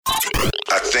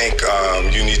I think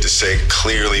you need to say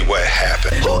clearly what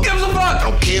happened. Who gives a fuck? I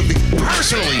don't care if you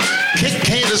personally kick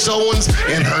Candace Owens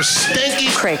and her stinky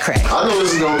cray. I know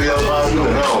this is gonna be a lot of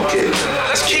I don't care.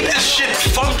 Let's keep this shit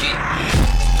funky.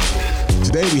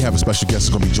 Today we have a special guest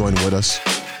who's gonna be joining with us.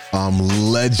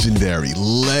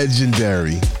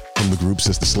 Legendary from the group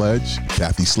Sister Sledge.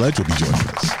 Kathy Sledge will be joining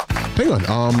us. Hang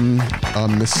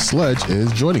on, Miss Sledge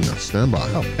is joining us. Stand by.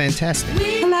 Oh, fantastic.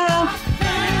 Hello.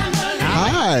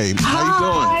 Hi. How you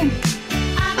doing?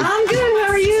 I'm good. How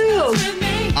are you?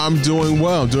 I'm doing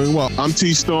well. I'm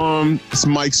T Storm. It's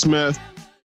Mike Smith.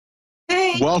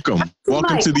 Hey. Welcome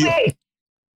Mike. to the. Hey.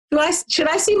 Should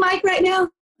I see Mike right now?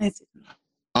 If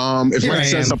Mike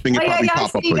says something, it probably pop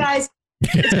up for you. Guys.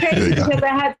 It's crazy because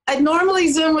I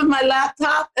normally Zoom with my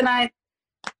laptop, and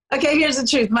here's the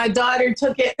truth. My daughter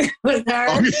took it with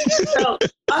her, so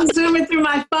I'm zooming through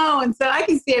my phone, so I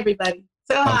can see everybody.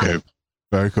 So hi. Okay,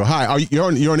 very cool. Hi, you're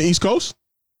on the East Coast?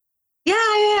 Yeah.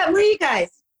 Where are you guys?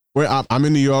 I'm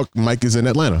in New York. Mike is in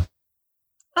Atlanta.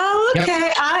 Oh, okay.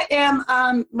 Yep. I am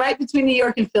right between New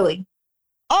York and Philly.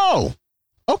 Oh,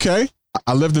 okay.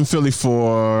 I lived in Philly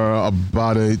for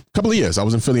about a couple of years. I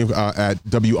was in Philly at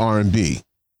WRNB.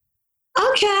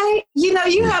 Okay. You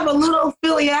have a little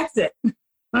Philly accent. Do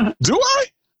I?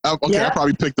 Okay, yeah. I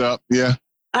probably picked up. Yeah.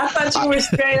 I thought you were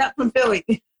straight up from Philly.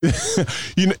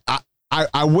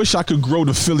 I wish I could grow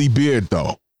the Philly beard,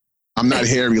 though. I'm not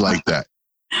hairy like that.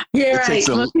 You're right.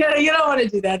 You don't want to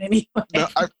do that anyway. No,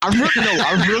 I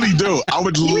really do. I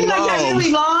would love like that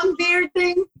really long beard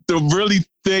thing? The really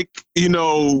thick,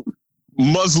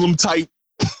 Muslim type.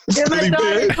 Yeah, my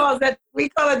daughter calls that. We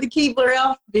call it the Keebler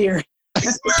Elf beard. I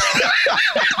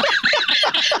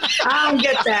don't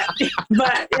get that,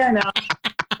 but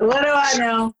what do I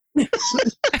know?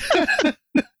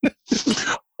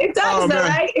 It does, though,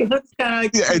 right? It looks kind of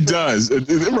like it does.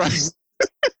 Right.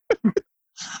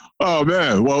 Oh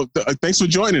man! Well, thanks for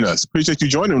joining us. Appreciate you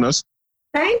joining us.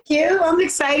 Thank you. I'm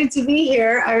excited to be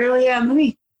here. I really am.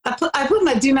 I put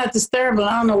my do not disturb, but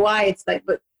I don't know why it's like,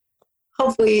 but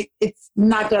hopefully it's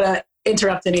not gonna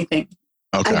interrupt anything.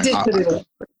 Okay. I did put it in.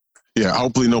 Yeah.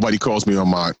 Hopefully nobody calls me on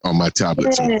my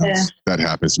tablet. Yeah. That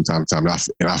happens from time to time,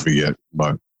 and I forget.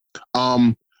 But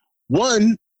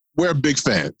one, we're big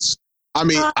fans. I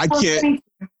mean, I can't.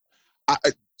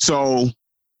 So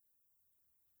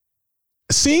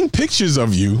seeing pictures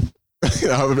of you,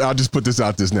 I'll just put this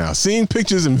out this now. Seeing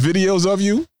pictures and videos of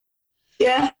you.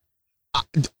 Yeah.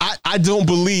 I don't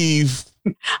believe.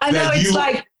 I know it's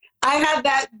like I have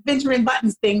that Benjamin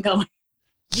Buttons thing going.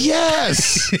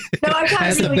 Yes. No, I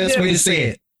That's the best way to say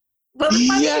it. But the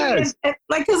funny thing is,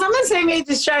 because I'm the same age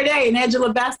as Sade and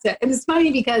Angela Bassett, and it's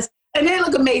funny because, and they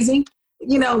look amazing.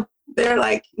 They're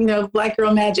like, black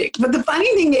girl magic. But the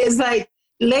funny thing is, like,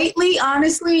 lately,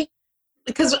 honestly,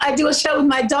 because I do a show with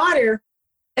my daughter,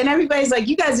 and everybody's like,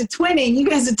 you guys are twinning.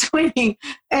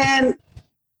 And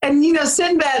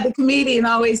Sinbad, the comedian,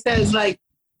 always says, like,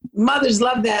 mothers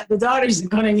love that. The daughters are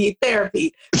going to need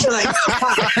therapy. So, like,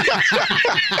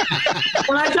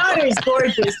 my daughter is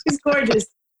gorgeous. She's gorgeous.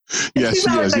 Yes, she's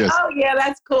always like, oh, yeah,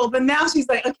 that's cool. But now she's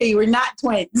like, okay, you were not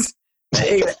twins.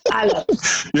 Anyway, I love it.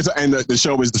 Yes, and the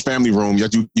show is The Family Room.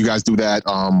 You guys do that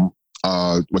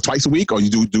twice a week, or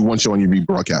you do one show and you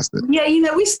rebroadcast it?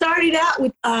 Yeah, we started out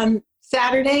with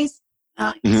Saturdays.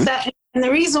 And the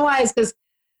reason why is because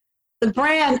the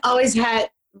brand always had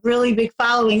really big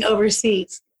following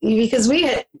overseas. Because we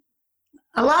had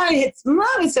a lot of hits,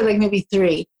 I would say like maybe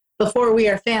 3 before We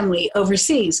Are Family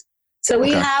overseas. So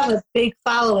we have a big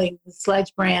following, the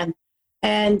Sledge brand.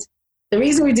 And the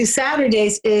reason we do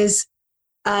Saturdays is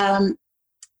I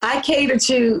cater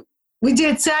to, we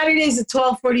did Saturdays at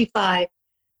 12:45.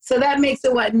 So that makes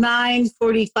it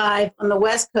 9:45 on the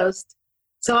West Coast.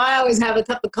 So I always have a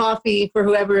cup of coffee for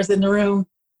whoever is in the room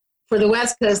for the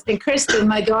West Coast. And Kristen,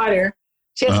 my daughter,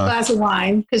 she has a glass of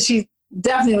wine because she's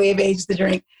definitely of age to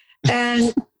drink.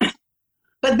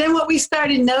 But then what we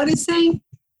started noticing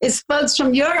is folks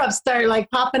from Europe started like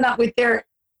popping up with their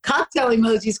cocktail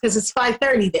emojis because it's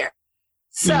 5:30 there.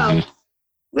 So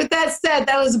with that said,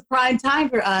 that was a prime time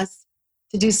for us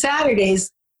to do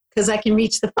Saturdays because I can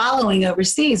reach the following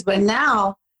overseas. But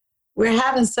now we're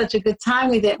having such a good time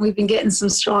with it. We've been getting some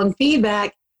strong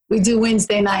feedback. We do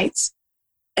Wednesday nights.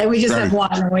 And we just have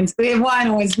wine on Wednesday. We have wine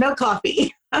on Wednesday, no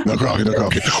coffee. No coffee.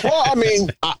 Well, I mean,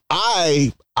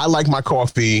 I like my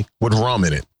coffee with rum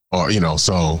in it, or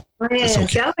so. Yeah,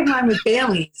 okay. I like mine with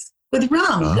Baileys with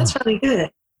rum. That's really good.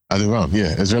 I think rum.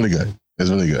 Yeah, it's really good.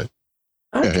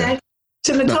 Okay, yeah.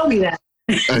 Shouldn't have told me that.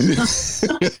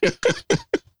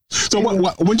 So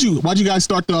why'd you guys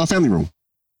start the Family Room?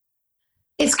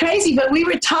 It's crazy, but we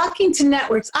were talking to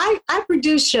networks. I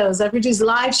produce shows. I produce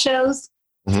live shows,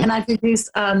 and I produce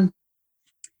I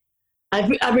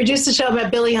produced a show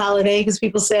about Billie Holiday because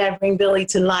people say I bring Billie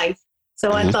to life.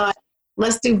 So I thought,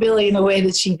 let's do Billie in a way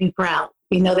that she'd be proud.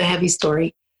 We know the heavy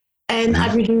story. And I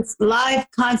produce live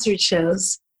concert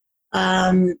shows.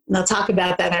 And I'll talk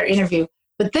about that in our interview.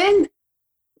 But then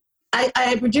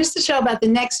I produced a show about the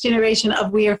next generation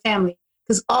of We Are Family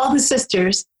because all the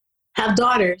sisters have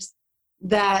daughters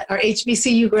that are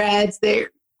HBCU grads. They're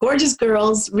gorgeous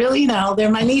girls, really, they're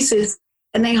my nieces.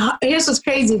 And here's what's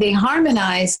crazy. They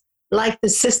harmonize like the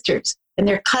sisters and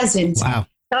their cousins. Wow.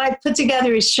 So I put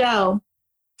together a show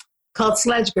called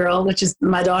Sledge Girl, which is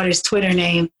my daughter's Twitter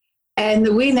name. And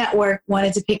the We Network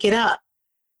wanted to pick it up.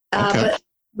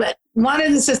 But one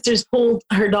of the sisters pulled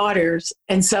her daughters.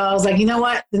 And so I was like, you know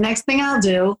what? The next thing I'll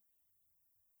do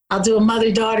a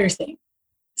mother-daughter thing.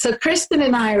 So Kristen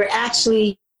and I are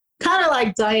actually kind of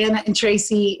like Diana and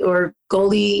Tracy or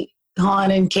Goldie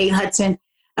Hawn and Kate Hudson.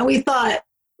 And we thought,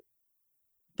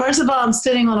 first of all, I'm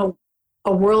sitting on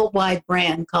a worldwide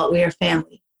brand called We Are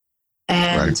Family.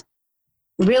 And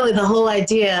really the whole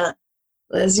idea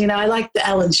was, I like the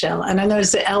Ellen show. And I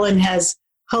noticed that Ellen has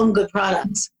home good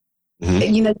products. And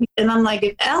I'm like,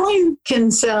 if Ellen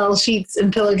can sell sheets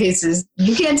and pillowcases,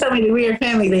 you can't tell me the We Are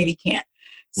Family lady can't.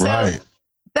 So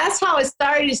that's how it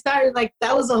started. It started like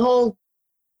that was the whole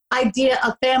idea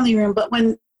of Family Room. But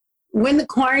when the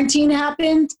quarantine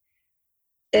happened,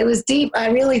 it was deep. I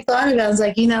really thought about it. I was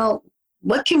like,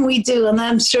 what can we do? And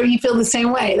I'm sure you feel the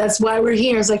same way. That's why we're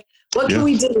here. It's like, what can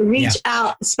we do to reach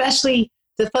out, especially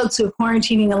to folks who are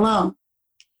quarantining alone?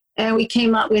 And we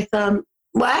came up with,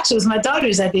 actually, it was my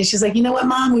daughter's idea. She's like, you know what,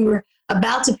 Mom? We were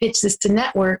about to pitch this to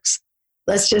networks.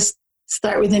 Let's just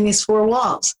start within these four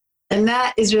walls. And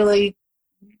that is really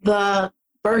the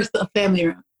birth of Family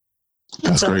Room.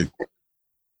 That's great.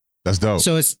 That's dope.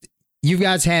 So you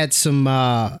guys had some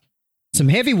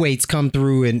heavyweights come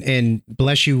through and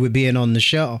bless you with being on the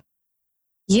show.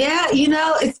 Yeah,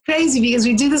 it's crazy because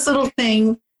we do this little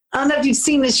thing. I don't know if you've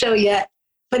seen the show yet,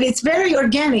 but it's very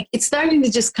organic. It's starting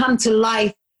to just come to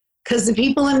life because the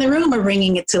people in the room are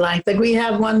bringing it to life. Like we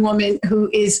have one woman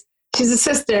she's a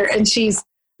sister and she's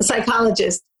a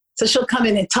psychologist. So she'll come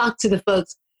in and talk to the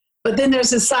folks. But then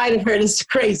there's a side of her that's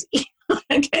crazy.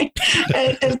 Okay.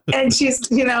 And she's,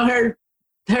 her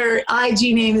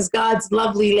IG name is God's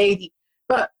Lovely Lady.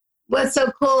 But what's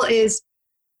so cool is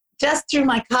just through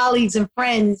my colleagues and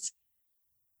friends,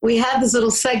 we have this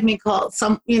little segment called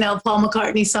Paul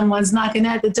McCartney, someone's knocking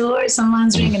at the door,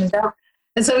 someone's ringing the bell.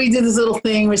 And so we do this little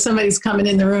thing where somebody's coming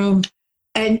in the room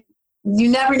and you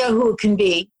never know who it can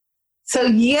be. So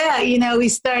we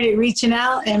started reaching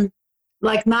out and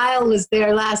like Niall was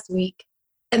there last week.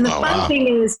 And the fun thing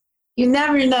is you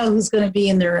never know who's going to be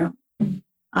in the room.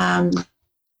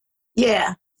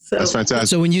 So that's fantastic.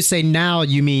 So when you say now,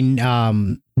 you mean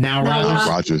Nile Rodgers?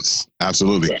 Rodgers,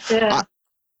 absolutely. Yeah.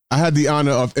 I had the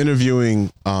honor of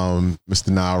interviewing Mr.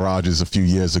 Nile Rodgers a few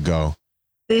years ago.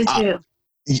 Did you?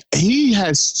 He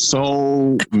has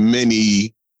so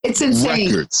many it's insane.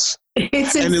 records.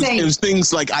 It's insane. And it was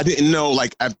things like I didn't know,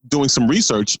 like doing some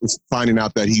research, finding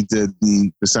out that he did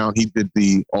the sound, he did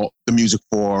the music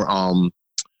for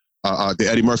the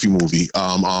Eddie Murphy movie.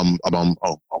 Coming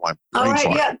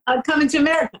to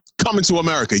America. Coming to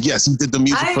America. Yes, he did the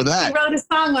music for that. I wrote a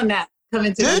song on that.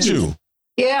 Coming to America. Did you?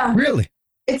 Yeah. Really?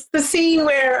 It's the scene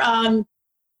where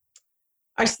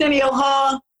Arsenio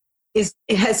Hall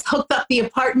has hooked up the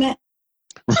apartment.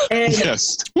 And,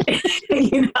 yes.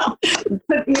 Got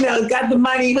the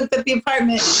money, hooked up the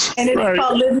apartment, and it's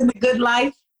called Living the Good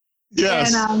Life.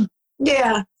 Yes. And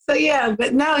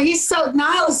but no,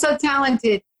 Niall is so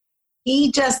talented.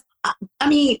 He just,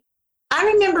 I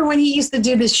remember when he used to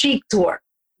do the Chic tour,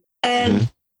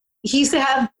 and he used to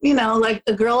have, like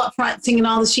a girl up front singing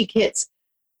all the Chic hits.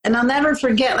 And I'll never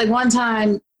forget, like one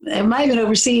time, it might have been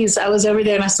overseas, I was over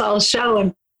there and I saw a show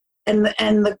and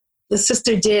the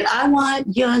sister did, I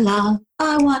Want Your Love,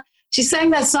 she sang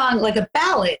that song like a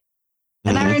ballad.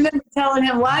 And I remember telling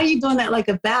him, why are you doing that like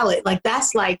a ballad? Like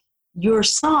that's like your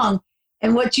song.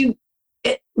 And what you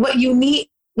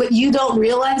don't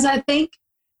realize, I think,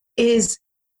 is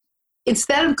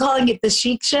instead of calling it the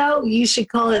Chic Show, you should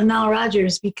call it Nile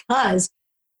Rodgers, because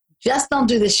just don't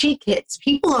do the Chic hits.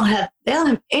 People don't have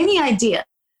any idea.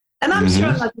 And I'm sure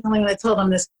I'm not the only one that told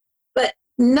them this, but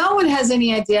no one has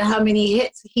any idea how many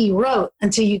hits he wrote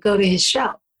until you go to his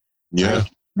show. Yeah.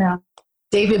 Like,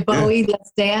 David Bowie,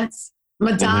 Let's Dance,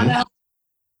 Madonna,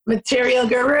 Material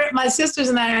Girl. My sisters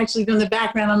and I are actually doing the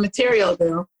background on Material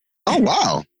Girl. Oh,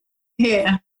 wow.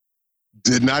 Yeah.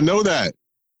 Did not know that.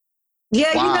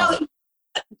 Yeah,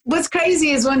 what's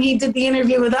crazy is when he did the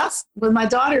interview with us, with my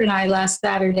daughter and I last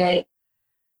Saturday,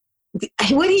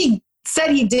 what he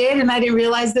said he did, and I didn't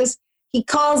realize this, he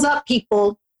calls up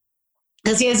people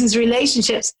because he has these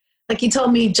relationships. Like he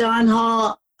told me John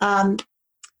Hall, Hall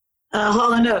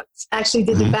and Oates actually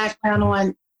did the background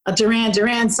on a Duran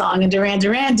Duran song, and Duran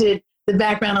Duran did the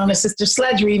background on a Sister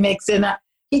Sledge remix. And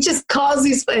he just calls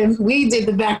these, and we did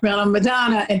the background on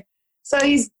Madonna. And so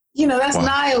he's, that's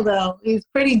Niall though. He's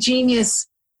pretty genius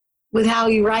with how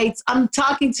he writes. I'm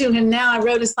talking to him now. I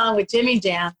wrote a song with Jimmy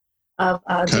Jam of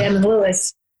Jam and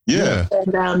Lewis. Yeah.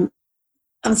 And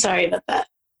I'm sorry about that.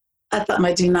 I thought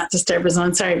my do not disturb was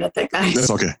on. Sorry about that, guys. That's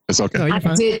okay. It's okay. No, I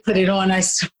did put it on, I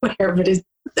swear, but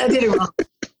I did it wrong.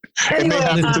 Anyway, it may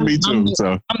happen to me too.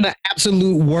 I'm the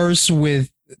absolute worst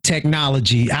with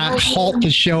technology. I halt the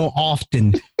show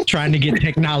often trying to get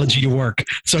technology to work.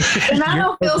 So and I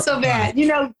don't feel so bad.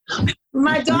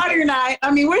 My daughter and I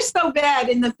mean, we're so bad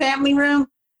in the family room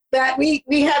that we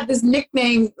have this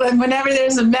nickname. And whenever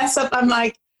there's a mess up, I'm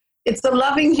like, it's the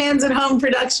Loving Hands at Home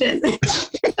production.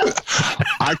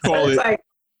 I call it. Like,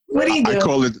 what do you do?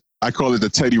 I call it the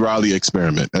Teddy Riley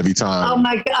experiment every time. Oh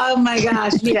my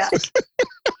gosh, yeah,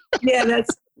 yeah, that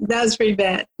was pretty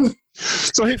bad.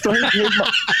 So here's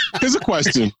a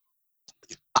question.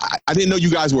 I didn't know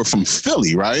you guys were from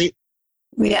Philly, right?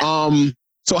 Yeah.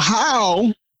 So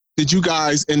how did you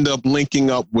guys end up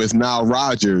linking up with Nile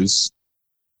Rodgers,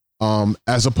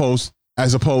 as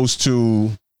opposed to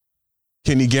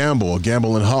Kenny Gamble or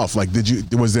Gamble and Huff? Like, did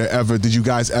you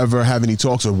guys ever have any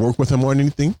talks or work with him on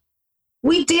anything?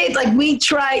 We did. Like, we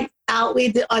tried out. We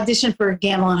did audition for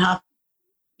Gamble and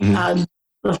Huff.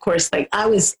 Of course, like I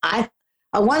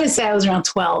want to say I was around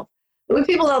 12. But what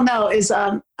people don't know is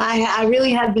I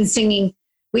really had been singing.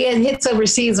 We had hits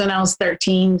overseas when I was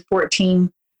 13,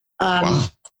 14. Wow.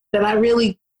 That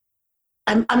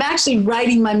I'm actually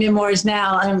writing my memoirs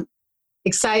now. I'm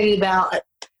excited about it.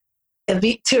 It'd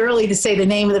be too early to say the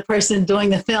name of the person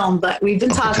doing the film, but we've been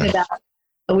talking about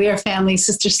the We Are Family,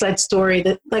 Sister Sledge story,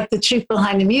 the truth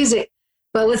behind the music.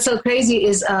 But what's so crazy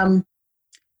is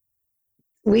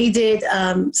we did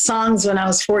songs when I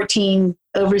was 14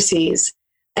 overseas,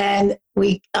 and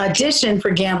we auditioned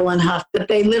for Gamble and Huff, but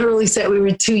they literally said we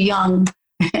were too young.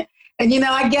 And,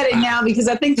 I get it now, because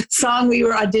I think the song we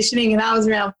were auditioning, and I was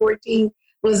around 14,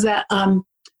 was that When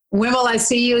Will I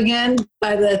See You Again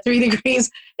by the 3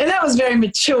 Degrees. And that was very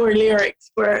mature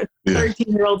lyrics for a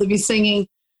 13-year-old to be singing.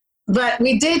 But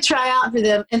we did try out for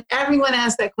them, and everyone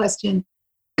asked that question.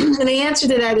 And the answer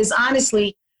to that is,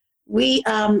 honestly, we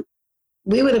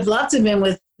would have loved to have been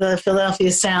with the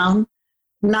Philadelphia Sound.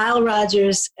 Nile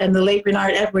Rodgers and the late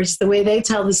Bernard Edwards, the way they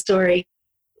tell the story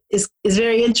is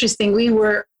very interesting. We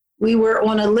were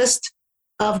on a list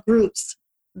of groups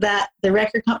that the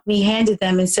record company handed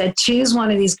them and said, choose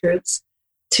one of these groups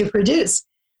to produce.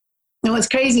 And what's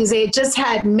crazy is they had just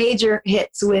had major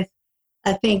hits with,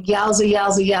 I think, Yowza,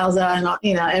 Yowza, Yowza,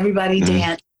 and Everybody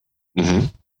Dance. Mm-hmm.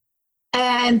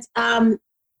 And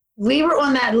we were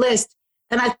on that list.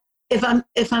 And if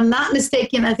I'm not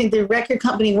mistaken, I think the record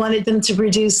company wanted them to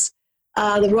produce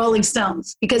the Rolling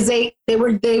Stones, because they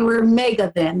were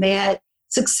mega then. They had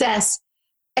success.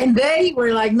 And they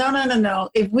were like, no.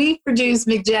 If we produce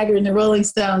Mick Jagger and the Rolling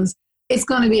Stones, it's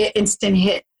going to be an instant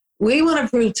hit. We want to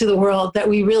prove to the world that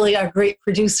we really are great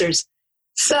producers.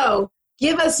 So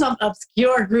give us some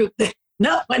obscure group that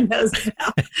no one knows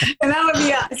about. And that would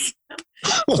be us.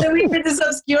 So we did this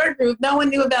obscure group. No one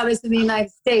knew about us in the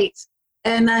United States.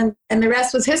 And the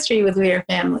rest was history with We Are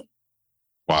Family.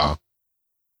 Wow.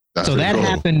 That's so that cool.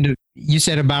 happened, you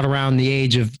said, about around the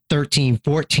age of 13,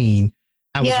 14.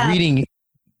 I was reading,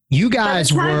 you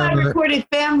guys By the time were... I recorded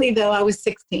Family, though, I was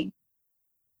 16.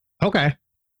 Okay.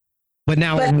 But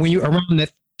now when you around the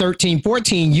 13,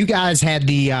 14, you guys had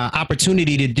the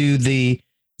opportunity to do the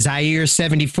Zaire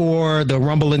 74, the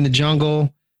Rumble in the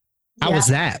Jungle. How was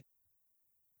that?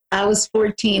 I was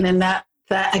 14, and that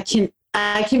I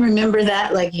can remember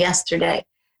that like yesterday.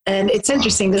 And it's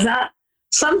interesting because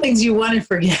some things you want to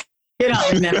forget, you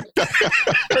don't remember.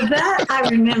 But that I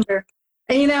remember.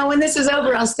 And when this is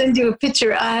over, I'll send you a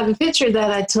picture. I have a picture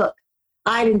that I took.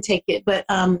 I didn't take it, but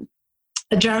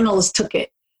a journalist took it.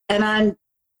 And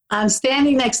I'm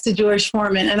standing next to George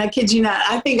Foreman, and I kid you not,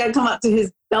 I think I come up to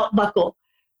his belt buckle.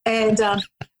 And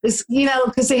because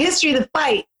the history of the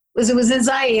fight was it was in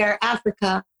Zaire,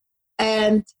 Africa,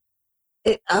 and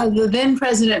the then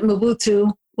president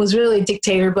Mobutu was really a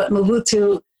dictator, but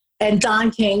Mobutu and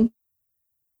Don King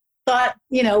thought,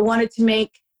 wanted to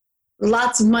make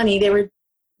lots of money. They were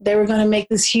going to make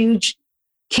this huge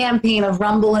campaign of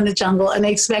Rumble in the Jungle, and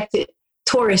they expected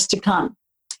tourists to come.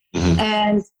 Mm-hmm.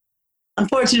 And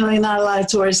unfortunately, not a lot of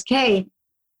tourists came.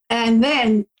 And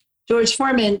then George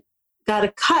Foreman got a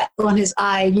cut on his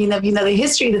eye. You know the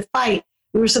history of the fight.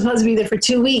 We were supposed to be there for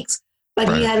 2 weeks,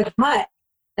 but he had a cut.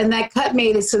 And that cut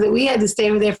made it so that we had to stay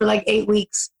over there for like 8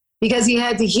 weeks because he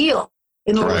had to heal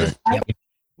in order to fight.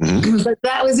 Mm-hmm. But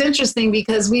that was interesting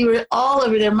because we were all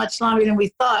over there much longer than we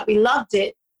thought. We loved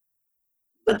it,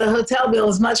 but the hotel bill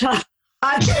was much higher.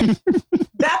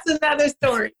 That's another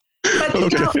story. But you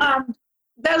know,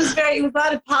 that was it was a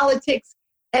lot of politics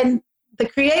and the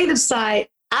creative side.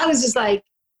 I was just like,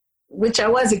 which I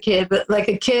was a kid, but like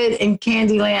a kid in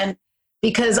Candyland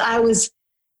because I was,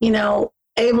 you know,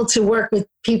 able to work with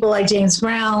people like James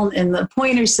Brown and the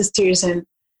Pointer Sisters and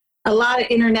a lot of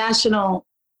international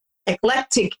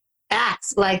eclectic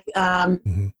acts like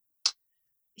Hugh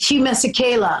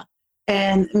Masekela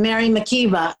and Mary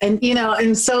Makiba. And, you know,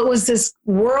 and so it was this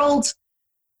world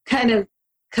kind of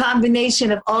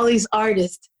combination of all these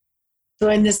artists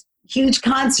doing this huge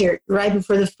concert right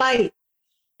before the fight.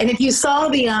 And if you saw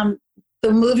the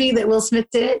movie that Will Smith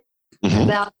did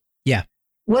about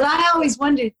what I always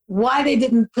wondered why they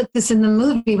didn't put this in the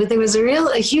movie, but there was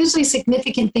a hugely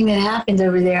significant thing that happened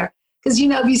over there. Because, you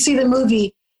know, if you see the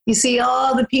movie, you see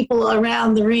all the people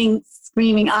around the ring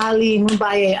screaming, Ali,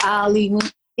 Mumbai, Ali,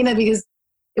 you know, because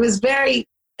it was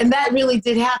and that really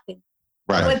did happen.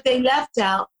 Right. What they left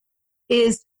out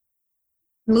is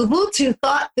Mobutu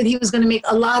thought that he was going to make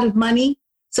a lot of money.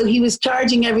 So he was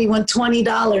charging everyone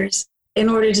 $20 in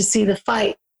order to see the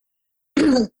fight.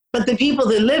 But the people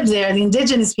that lived there, the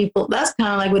indigenous people, that's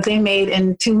kind of like what they made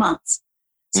in 2 months.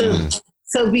 So,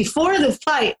 so before the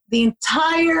fight,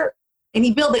 and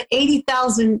he built an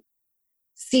 80,000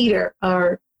 seater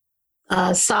or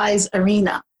size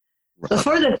arena. Right.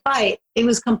 Before the fight, it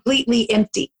was completely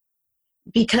empty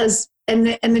because, and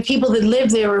the people that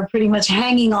lived there were pretty much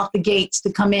hanging off the gates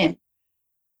to come in.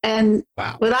 And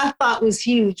what I thought was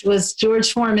huge was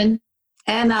George Foreman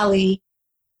and Ali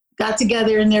got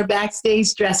together in their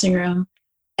backstage dressing room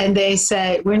and they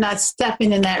said, we're not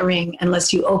stepping in that ring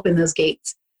unless you open those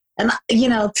gates. And, you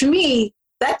know, to me,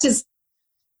 that just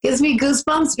gives me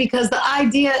goosebumps because the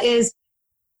idea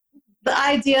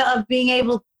of being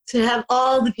able to have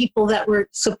all the people that were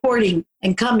supporting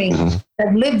and coming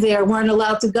that lived there weren't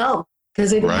allowed to go because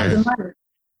they didn't have the money.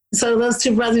 So those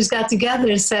two brothers got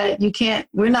together and said,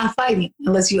 we're not fighting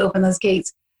unless you open those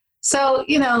gates. So,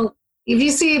 you know, if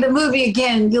you see the movie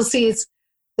again, you'll see it's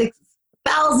like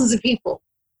thousands of people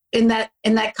in that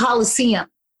Coliseum.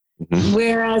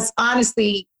 Whereas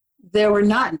honestly, there were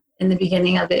none in the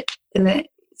beginning of it.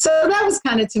 So that was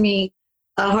kind of, to me,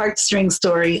 a heartstring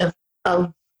story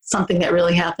of something that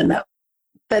really happened that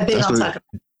they don't talk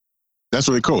about. That's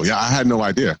really cool. Yeah, I had no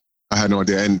idea.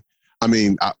 And I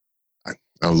mean, I'm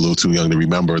a little too young to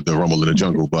remember the Rumble in the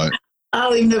Jungle, but I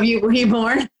don't even know if were you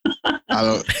born? I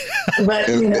don't. But,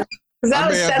 you know, because I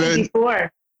was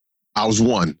 74. I was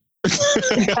 1.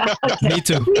 Okay. Me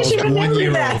too. You should remember 1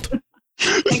 year that. old.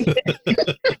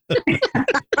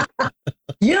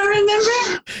 You don't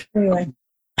remember? Anyway.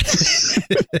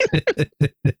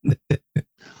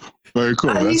 Very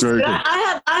cool. That's very cool.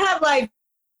 I have like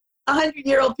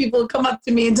 100-year-old people come up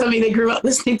to me and tell me they grew up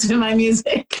listening to my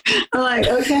music. I'm like,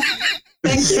 okay,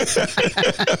 thank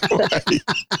you.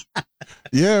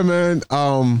 Yeah, man.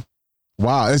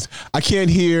 Wow. I can't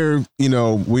hear, you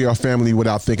know, We Are Family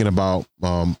without thinking about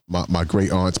my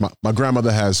great aunts. My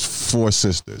grandmother has 4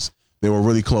 sisters. They were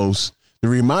really close. They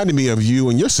reminded me of you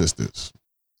and your sisters.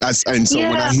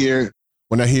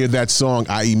 When I hear that song,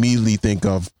 I immediately think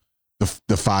of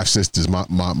the 5 sisters,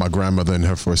 my grandmother and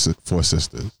her 4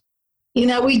 sisters. You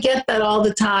know, we get that all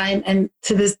the time. And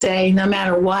to this day, no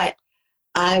matter what,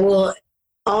 I will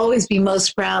always be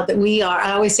most proud that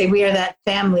I always say we are that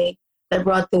family that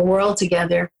brought the world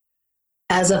together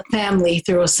as a family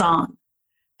through a song.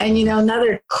 And, you know,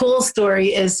 another cool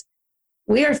story is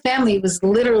We Are Family was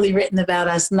literally written about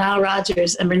us. Nile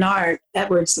Rodgers and Bernard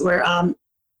Edwards were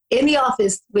in the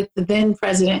office with the then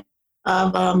president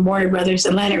of Warner Brothers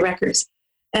Atlantic Records.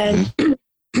 And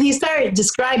he started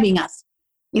describing us.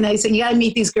 You know, he said, you got to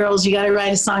meet these girls. You got to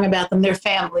write a song about them. They're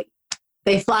family.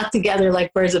 They flock together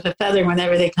like birds of a feather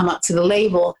whenever they come up to the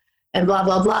label and blah,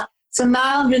 blah, blah. So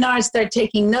Nile and Bernard started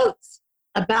taking notes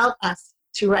about us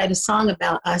to write a song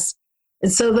about us. And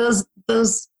so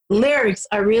those lyrics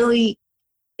are really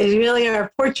are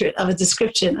a portrait of a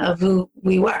description of who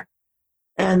we were.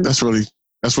 And that's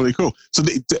really cool. So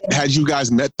had you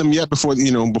guys met them yet before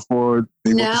they wrote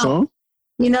the song?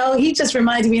 You know, he just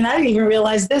reminded me, and I didn't even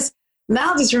realize this.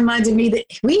 Now just reminded me that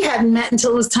we hadn't met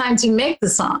until it was time to make the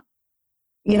song.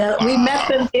 You know, we met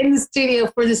them in the studio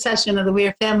for the session of the We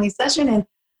Are Family session, and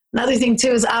Another thing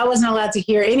too is I wasn't allowed to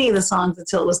hear any of the songs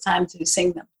until it was time to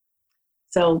sing them.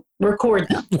 So record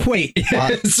them. Wait,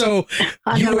 so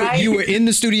you were in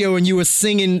the studio and you were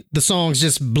singing the songs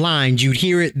just blind. You'd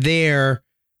hear it there,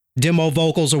 demo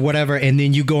vocals or whatever, and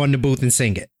then you go in the booth and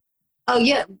sing it. Oh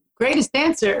yeah, Greatest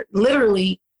Dancer,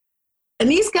 literally. And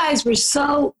these guys were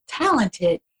so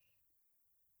talented.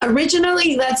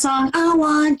 Originally, that song, I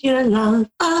want your love,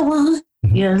 I want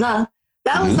your love.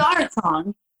 That was our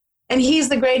song. And He's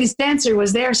the Greatest Dancer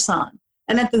was their song.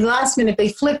 And at the last minute, they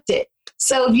flipped it.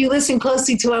 So if you listen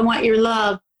closely to I Want Your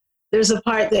Love, there's a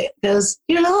part that goes,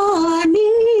 you're all I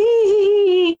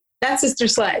need. That's Sister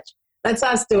Sledge. That's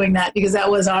us doing that because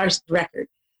that was our record.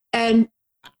 And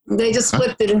they just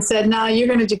flipped it and said, no, you're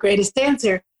going to do Greatest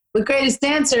Dancer. With Greatest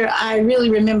Dancer, I really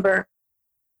remember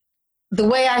the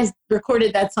way I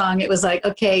recorded that song. It was like,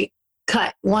 okay,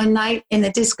 cut. One night in the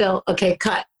disco, okay,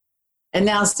 cut. And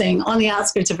now sing On the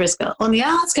Outskirts of Frisco. On the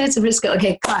Outskirts of Frisco,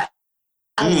 okay, cut.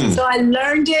 So I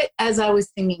learned it as I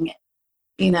was singing it,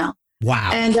 you know.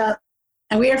 Wow. And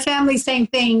We Are Family, same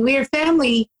thing. We Are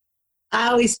Family, I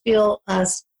always feel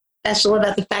special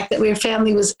about the fact that We Are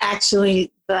Family was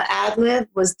actually, the ad-lib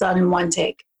was done in one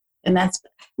take. And that's,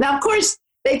 now of course,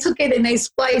 they took it and they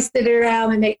spliced it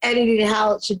around and they edited it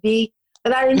how it should be.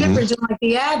 But I remember doing like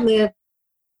the ad-lib.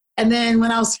 And then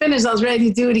when I was finished, I was ready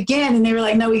to do it again. And they were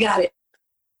like, no, we got it.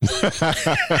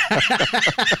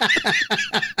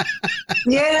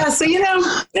 Yeah, so you know,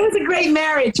 it was a great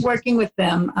marriage working with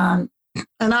them, and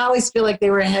I always feel like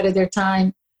they were ahead of their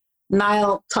time.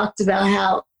 Nile talked about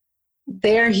how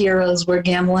their heroes were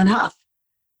Gamble and Huff,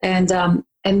 and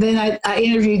then I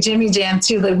interviewed Jimmy Jam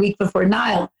too the week before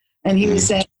Nile, and he was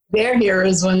saying their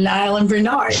heroes were Nile and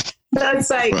Bernard. So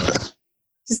it's like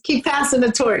just keep passing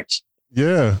the torch.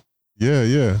 Yeah.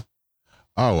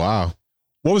 Oh wow.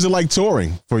 What was it like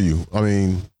touring for you? I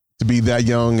mean, to be that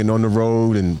young and on the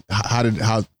road, and how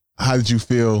did you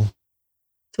feel?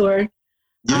 Tour?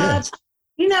 Yeah.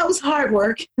 You know, it was hard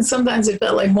work. And sometimes it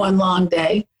felt like one long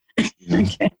day.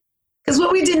 Okay. Because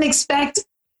what we didn't expect,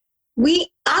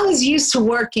 I was used to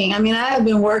working. I mean, I have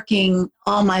been working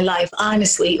all my life,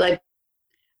 honestly. Like,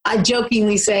 I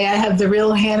jokingly say I have the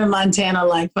real Hannah Montana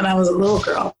life when I was a little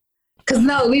girl. Because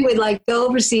no, we would like go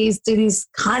overseas, do these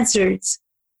concerts,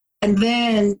 and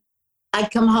then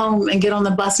I'd come home and get on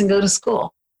the bus and go to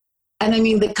school. And I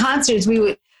mean, the concerts, we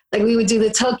would do the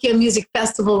Tokyo Music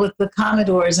Festival with the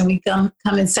Commodores, and we'd come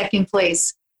in second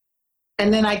place.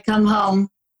 And then I'd come home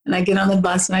and I get on the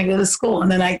bus and I go to school.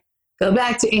 And then I go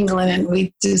back to England and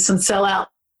we do some sellout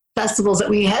festivals that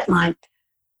we headline.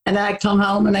 And then I come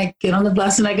home and I get on the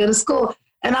bus and I go to school.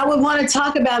 And I would want to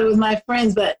talk about it with my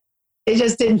friends, but it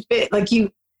just didn't fit. Like,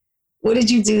 what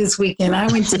did you do this weekend? I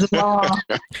went to the mall.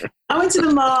 I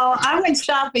went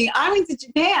shopping. I went to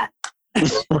Japan.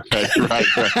 Right.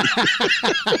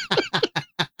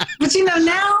 But you know,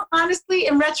 now, honestly,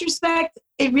 in retrospect,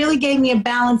 it really gave me a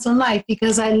balance in life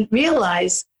because I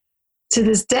realized, to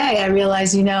this day,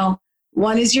 you know,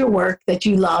 one is your work that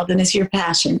you love and it's your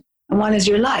passion, and one is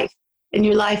your life, and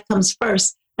your life comes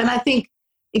first. And I think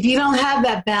if you don't have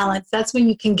that balance, that's when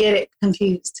you can get it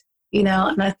confused. You know,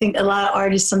 and I think a lot of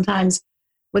artists sometimes,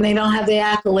 when they don't have the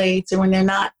accolades or when they're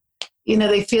not, you know,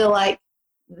 they feel like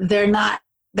they're not,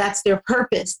 that's their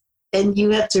purpose. And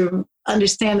you have to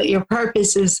understand that your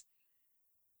purpose is,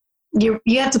 you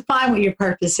have to find what your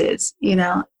purpose is, you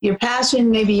know, your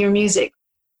passion, maybe your music.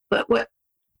 But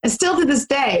and still to this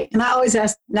day, and I always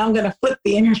ask, now I'm going to flip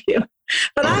the interview,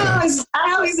 but I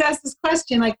always ask this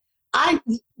question, like,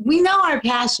 we know our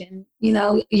passion, you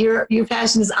know, your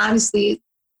passion is obviously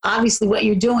what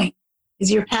you're doing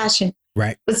is your passion.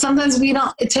 Right. But sometimes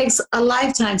it takes a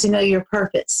lifetime to know your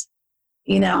purpose.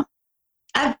 You know,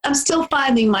 I'm still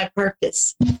finding my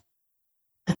purpose.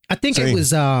 I think it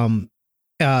was,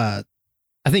 I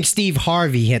think Steve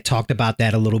Harvey had talked about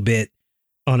that a little bit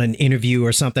on an interview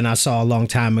or something I saw a long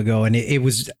time ago. And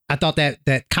I thought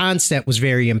that concept was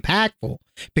very impactful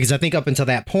because I think up until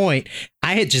that point,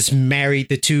 I had just married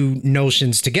the two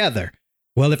notions together.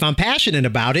 Well, if I'm passionate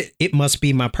about it, it must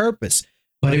be my purpose.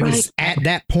 But it was at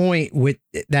that point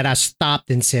that I stopped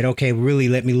and said, okay, really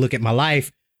let me look at my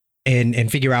life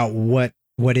and figure out what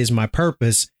is my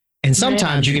purpose. And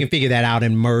sometimes you can figure that out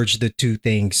and merge the two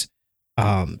things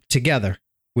together,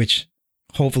 which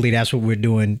hopefully that's what we're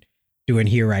doing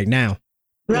here right now.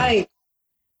 Right.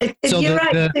 So you're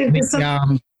right.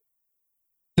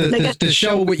 The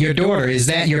show with your daughter, is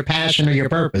that your passion or your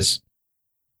purpose?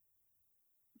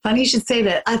 Funny you should say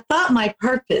that. I thought my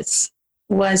purpose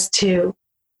was to,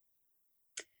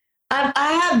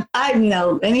 I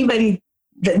know anybody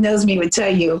that knows me would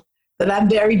tell you that I'm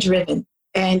very driven.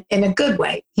 and in a good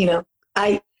way. You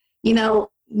know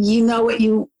what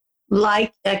you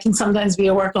like. I can sometimes be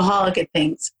a workaholic at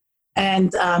things.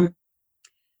 And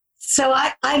so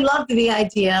I loved the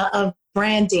idea of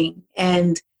branding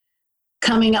and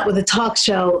coming up with a talk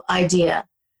show idea,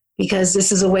 because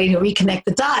this is a way to reconnect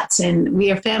the dots. And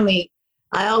We Are Family,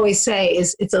 I always say,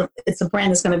 it's a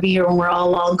brand that's going to be here when we're all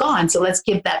long gone. So let's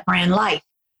give that brand life.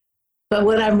 But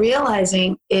what I'm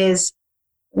realizing is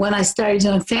when I started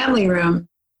doing Family Room,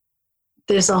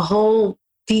 there's a whole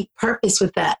deep purpose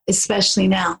with that, especially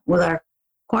now with our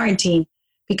quarantine,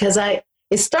 because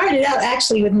it started out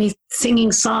actually with me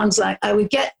singing songs. I would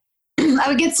get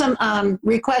some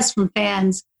requests from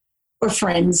fans or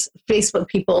friends, Facebook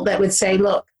people that would say,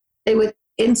 look, they would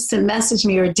instant message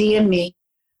me or DM me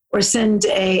or send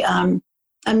a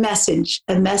message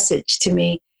to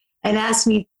me and ask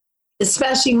me,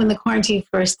 especially when the quarantine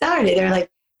first started, they're like,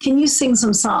 can you sing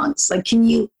some songs? Like, can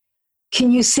you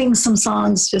sing some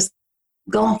songs? Just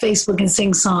go on Facebook and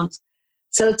sing songs.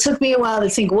 So it took me a while to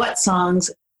think what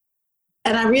songs.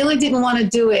 And I really didn't want to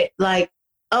do it like,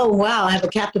 oh, wow, I have a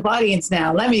captive audience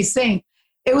now. Let me sing.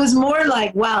 It was more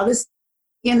like, wow, this,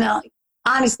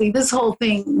 honestly, this whole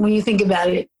thing, when you think about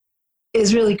it,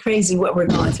 is really crazy what we're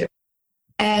going through.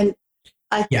 And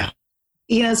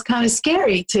it's kind of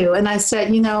scary too. And I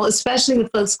said, especially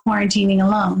with folks quarantining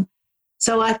alone.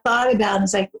 So I thought about it and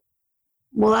was like,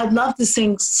 well, I'd love to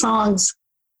sing songs.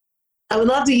 I would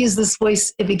love to use this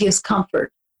voice if it gives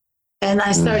comfort. And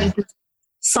I started the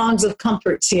Songs of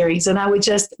Comfort series. And I would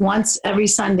just once every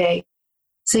Sunday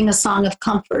sing a song of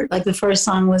comfort. Like the first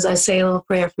song was I Say a Little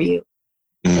Prayer for You.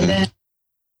 Mm-hmm. And then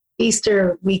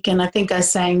Easter weekend, I think I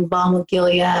sang Balm of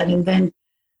Gilead. And then,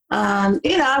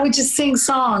 I would just sing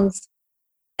songs.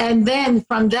 And then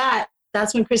from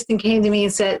that's when Kristen came to me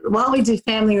and said, why don't we do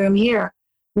Family Room here?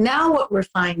 Now what we're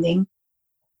finding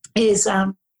is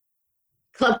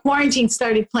Club Quarantine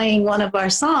started playing one of our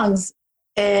songs,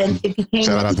 and it became...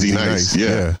 Shout out to D-Nice,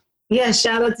 yeah. Yeah,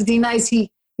 shout out to D-Nice. He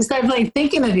started playing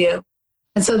Thinking of You.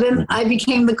 And so then I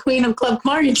became the queen of Club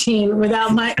Quarantine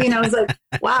without my, I was like,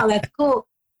 wow, that's cool.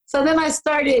 So then I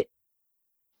started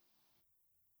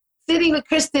sitting with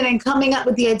Kristen and coming up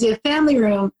with the idea of Family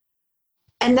Room.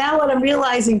 And now what I'm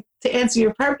realizing, to answer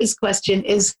your purpose question,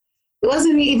 is it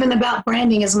wasn't even about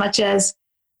branding as much as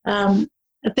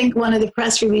I think one of the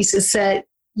press releases said,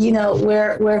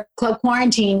 where Club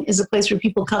Quarantine is a place where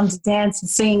people come to dance and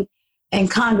sing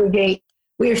and congregate.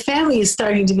 We Are Family is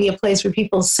starting to be a place where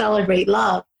people celebrate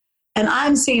love. And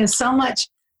I'm seeing so much,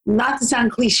 not to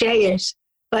sound cliche-ish,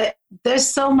 but there's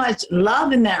so much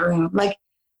love in that room. Like,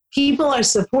 people are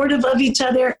supportive of each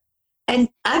other. And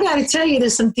I got to tell you,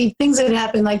 there's some deep things that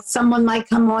happen. Like, someone might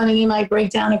come on and they might break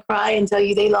down and cry and tell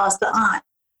you they lost an aunt.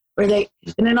 And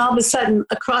then all of a sudden,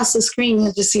 across the screen,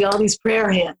 you just see all these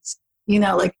prayer hands,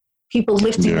 like people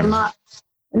lifting them up.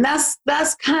 And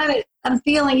that's kind of, I'm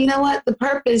feeling, the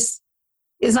purpose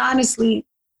is honestly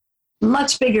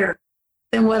much bigger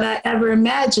than what I ever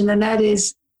imagined. And that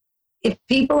is, if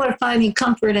people are finding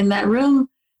comfort in that room,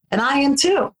 and I am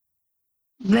too,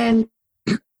 then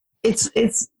it's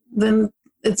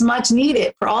much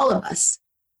needed for all of us.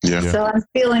 Yeah. So I'm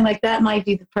feeling like that might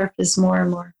be the purpose more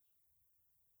and more.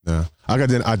 Yeah, I got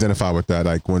to identify with that.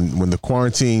 Like when the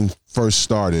quarantine first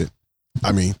started,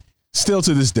 I mean, still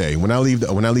to this day, when I leave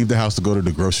the house to go to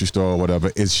the grocery store or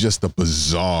whatever, it's just a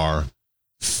bizarre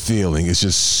feeling. It's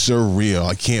just surreal.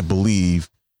 I can't believe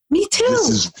me too. This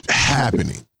is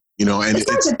happening. And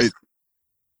it's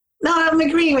no, I'm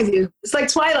agreeing with you. It's like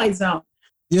Twilight Zone.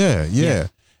 Yeah.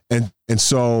 And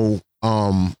so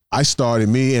I started,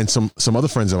 me and some other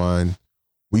friends of mine,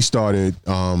 we started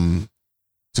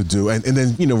to do, and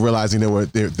then realizing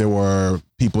there were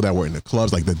people that were in the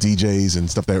clubs, like the DJs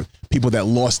and stuff, that people that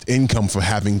lost income for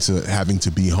having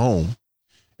to be home.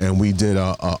 And we did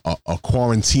a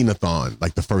quarantine-a-thon,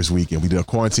 like the first weekend. We did a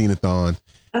quarantine-a-thon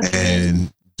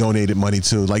and donated money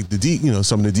to like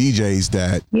some of the DJs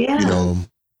that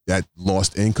that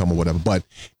lost income or whatever. But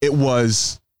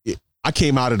I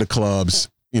came out of the clubs,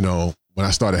 when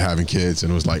I started having kids,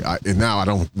 and it was like, and now I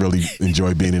don't really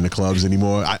enjoy being in the clubs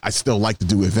anymore. I still like to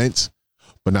do events,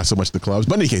 but not so much the clubs.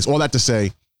 But in any case, all that to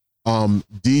say,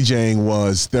 DJing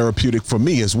was therapeutic for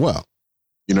me as well.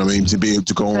 You know what I mean? To be able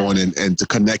to go on and to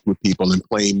connect with people and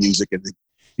play music, and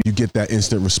you get that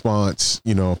instant response,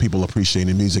 people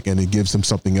appreciating music, and it gives them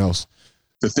something else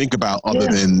to think about other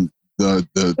than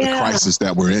the crisis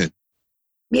that we're in.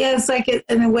 Yeah, it's like,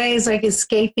 in a way, it's like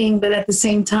escaping, but at the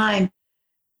same time,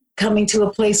 coming to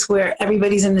a place where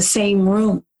everybody's in the same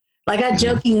room. Like I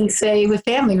jokingly say with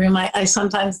Family Room, I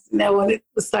sometimes, when it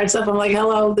starts up, I'm like,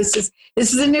 hello, this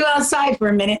is a new outside for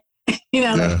a minute.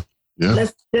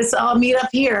 Let's just all meet up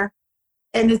here.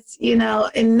 And it's,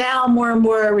 and now more and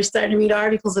more we're starting to read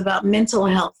articles about mental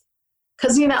health.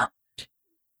 Because, in the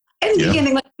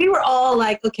beginning, like, we were all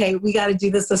like, okay, we got to do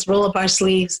this. Let's roll up our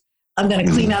sleeves. I'm going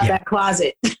to clean out that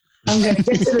closet. I'm going to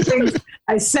get to the things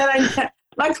I said.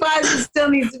 My closet still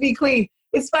needs to be clean.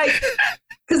 It's like,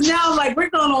 because now I'm like, we're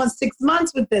going on 6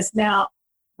 months with this now.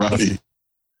 Right.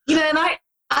 And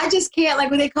I just can't,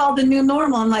 like what they call the new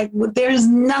normal. I'm like, well, there's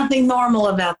nothing normal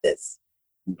about this.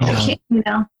 I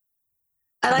can't,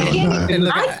 and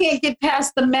I can't get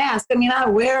past the mask. I mean, I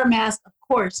wear a mask, of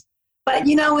course. But,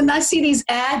 when I see these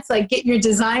ads, like, get your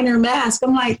designer mask,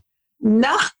 I'm like,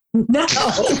 no.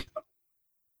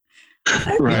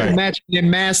 Right. Matching their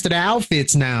mask to the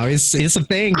outfits now. It's a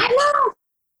thing. I know.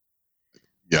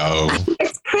 Yo.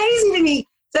 It's crazy to me.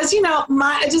 So,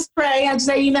 I just pray. I just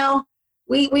say,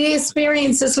 we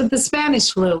experienced this with the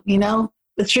Spanish flu,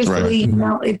 but truthfully,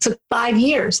 it took 5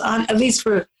 years, at least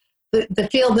for the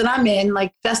field that I'm in,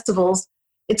 like festivals.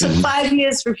 It took 5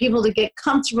 years for people to get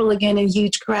comfortable again in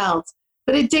huge crowds,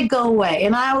 but it did go away.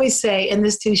 And I always say, and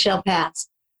this too shall pass.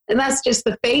 And that's just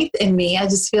the faith in me. I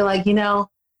just feel like, we're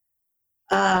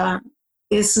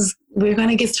going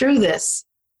to get through this,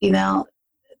 we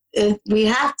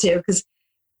have to, because,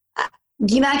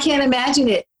 I can't imagine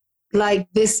it like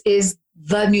this is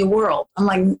the new world. I'm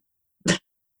like,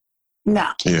 no.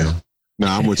 Yeah. No,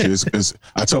 I'm with you.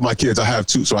 I told my kids I have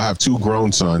two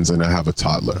grown sons and I have a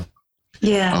toddler.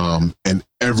 Yeah. And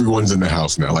everyone's in the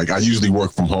house now. Like, I usually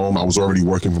work from home. I was already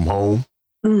working from home.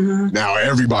 Mm-hmm. Now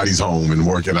everybody's home and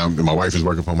working. My wife is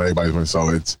working from home. Everybody's working. So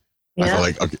I feel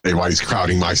like everybody's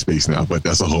crowding my space now, but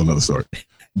that's a whole nother story.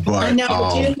 But I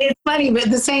know, it's funny, but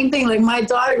the same thing, like my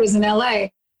daughter was in LA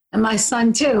and my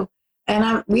son too.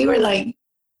 And we were like,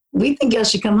 we think y'all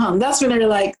should come home. That's when they're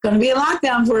like, going to be a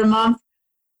lockdown for a month.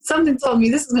 Something told me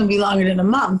this is going to be longer than a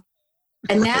month.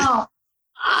 And now,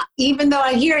 even though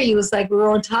I hear you, it's like we're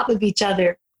on top of each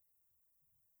other.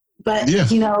 But,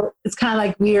 it's kind of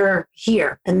like we're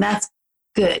here and that's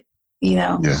good.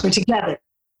 We're together.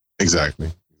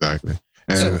 Exactly.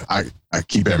 And I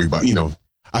keep everybody,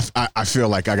 I feel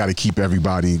like I got to keep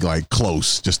everybody like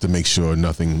close just to make sure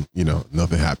nothing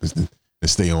happens and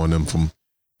stay on them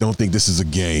don't think this is a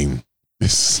game.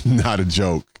 It's not a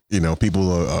joke.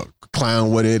 People are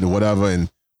clown with it or whatever and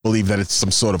believe that it's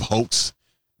some sort of hoax.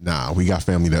 Nah, we got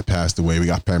family that passed away. We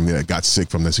got family that got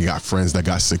sick from this. We got friends that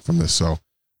got sick from this. So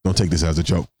don't take this as a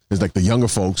joke. It's like the younger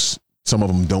folks, some of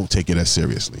them don't take it as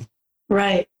seriously.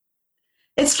 Right.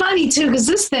 It's funny too, because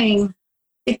this thing,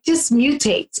 it just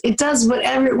mutates. It does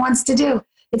whatever it wants to do.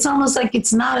 It's almost like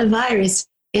it's not a virus.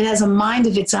 It has a mind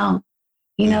of its own.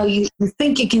 You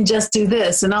think it can just do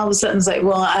this, and all of a sudden it's like,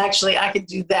 well, actually, I could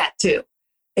do that too.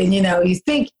 And, you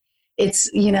think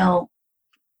it's, you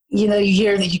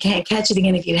hear that you can't catch it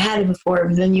again if you had it before,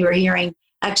 but then you are hearing,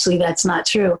 actually, that's not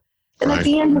true. And at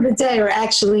the end of the day, or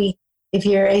actually, if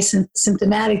you're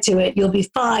asymptomatic to it, you'll be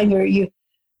fine,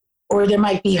 or there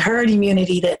might be herd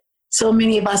immunity that so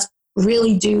many of us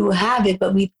really do have it,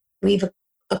 but we've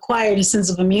acquired a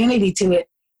sense of immunity to it,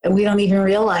 and we don't even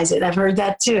realize it. I've heard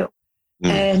that too.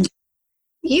 And,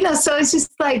 so it's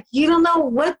just like, you don't know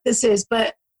what this is,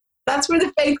 but that's where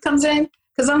the faith comes in.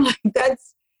 Cause I'm like,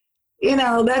 that's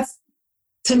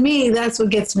to me, that's what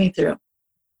gets me through.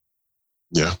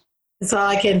 Yeah. That's all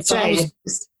I can say. It's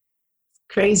just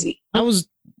crazy. I was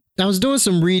doing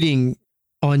some reading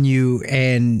on you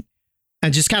and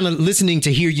just kind of listening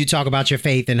to hear you talk about your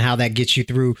faith and how that gets you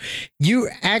through. You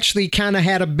actually kind of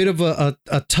had a bit of a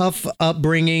tough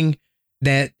upbringing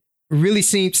that really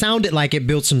sounded like it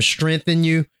built some strength in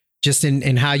you, just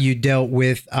in how you dealt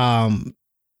with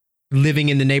living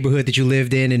in the neighborhood that you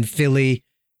lived in Philly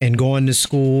and going to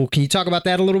school. Can you talk about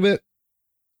that a little bit?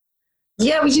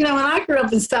 Yeah, but when I grew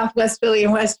up in Southwest Philly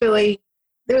and West Philly,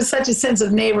 there was such a sense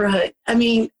of neighborhood. I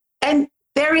mean, and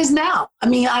there is now. I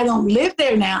mean, I don't live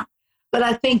there now, but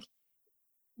I think,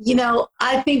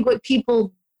 I think what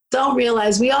people don't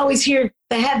realize, we always hear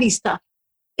the heavy stuff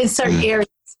in certain areas.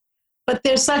 But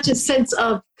there's such a sense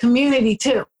of community,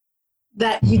 too,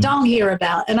 that you don't hear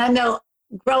about. And I know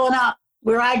growing up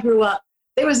where I grew up,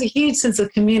 there was a huge sense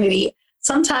of community.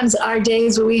 Sometimes our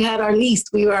days where we had our least,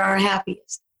 we were our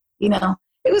happiest.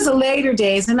 It was the later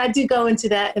days. And I do go into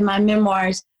that in my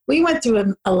memoirs. We went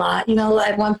through a lot.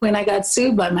 At one point I got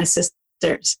sued by my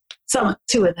sisters,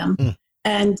 two of them.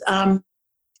 And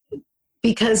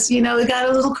because, it got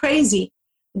a little crazy.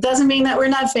 It doesn't mean that we're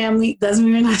not family. It doesn't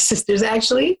mean we're not sisters,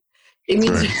 actually. It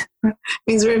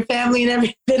means we're family in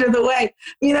every bit of the way.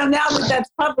 Now that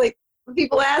that's public, when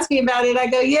people ask me about it, I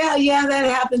go, yeah, that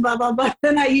happened, blah, blah, blah.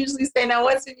 Then I usually say, now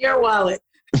what's in your wallet?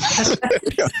 In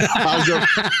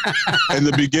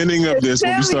the beginning of this,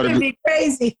 when we started, be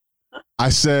crazy. I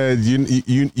said,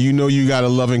 you know, you got a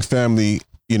loving family.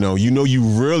 You know, you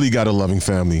really got a loving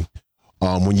family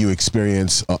when you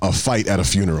experience a fight at a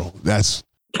funeral.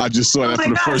 I just saw that for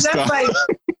the first time. Like,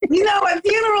 you know what?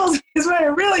 Funerals is when it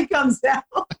really comes down.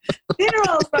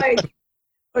 Funerals, like,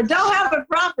 or don't have a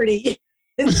property.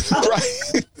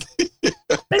 Right.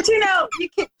 But you know,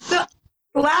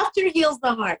 laughter heals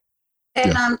the heart.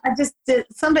 And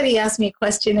somebody asked me a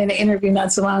question in an interview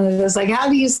not so long ago. It was like, how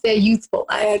do you stay youthful?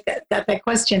 I got that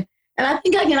question. And I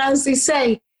think I can honestly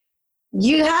say,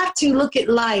 you have to look at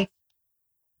life.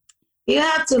 You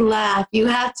have to laugh. You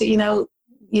have to, you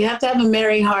have to have a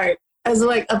merry heart, as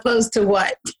like opposed to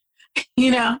what?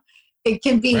 It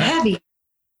can be heavy.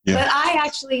 Yeah. But I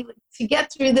actually, to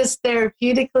get through this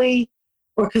therapeutically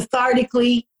or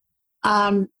cathartically,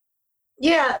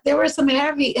 there were some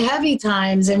heavy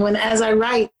times. And as I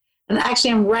write, and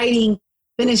actually I'm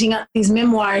finishing up these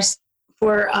memoirs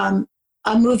for a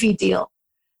movie deal.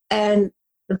 And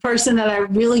the person that I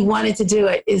really wanted to do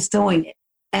it is doing it.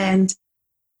 And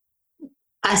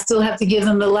I still have to give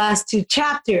them the last 2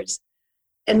 chapters.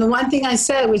 And the one thing I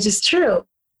said, which is true,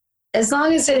 as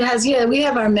long as it has, we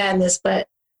have our madness, but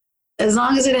as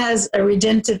long as it has a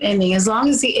redemptive ending, as long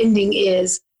as the ending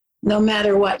is no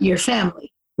matter what, your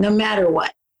family, no matter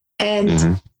what.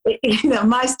 And,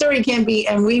 my story can be,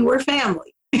 and we were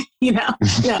family,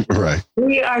 Right.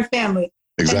 We are family.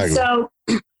 Exactly. And so,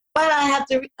 but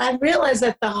I realized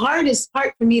that the hardest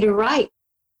part for me to write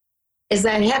is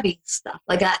that heavy stuff.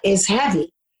 It's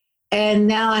heavy. And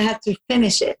now I have to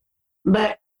finish it.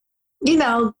 But,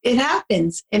 it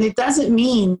happens. And it doesn't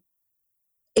mean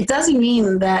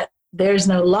that there's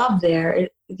no love there.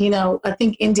 I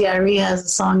think India.Arie had a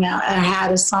song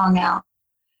out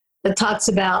that talks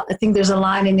about, I think there's a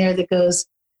line in there that goes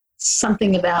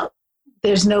something about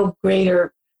there's no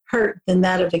greater hurt than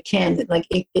that of a kin. Like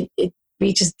it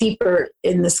reaches deeper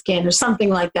in the skin or something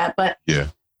like that. But yeah.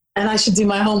 And I should do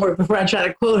my homework before I try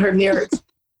to quote her lyrics.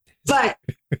 But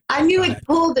I knew it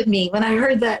pulled at me when I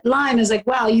heard that line. I was like,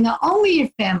 wow, only your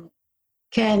family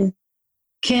can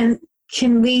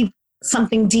leave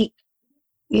something deep,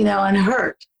 and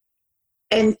hurt.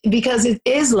 And because it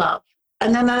is love.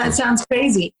 And then that sounds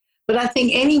crazy, but I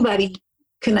think anybody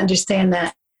can understand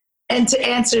that. And to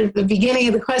answer the beginning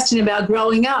of the question about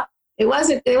growing up, it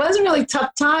wasn't really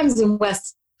tough times in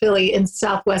West Philly, in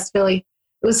Southwest Philly.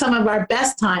 It was some of our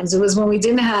best times. It was when we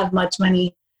didn't have much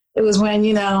money. It was when,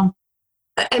 and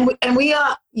we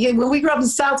when we grew up in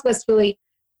Southwest Philly,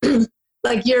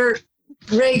 like your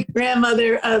great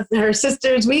grandmother, her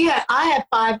sisters, I had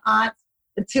 5 aunts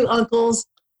and 2 uncles,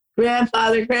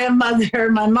 grandfather,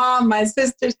 grandmother, my mom, my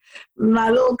sisters, my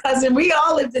little cousin. We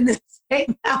all lived in the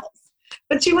same house.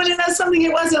 But you want to know something?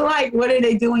 It wasn't like, what are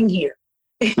they doing here?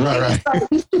 Right.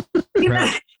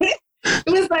 It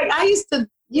was like, I used to,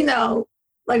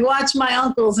 like watch my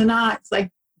uncles and aunts. Like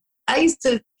I used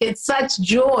to get such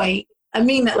joy. I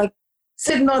mean that, like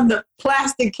sitting on the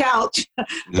plastic couch,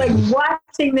 like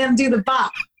watching them do the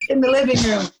bop in the living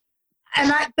room.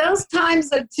 And those times,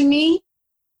 to me,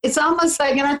 it's almost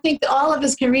like, and I think that all of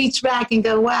us can reach back and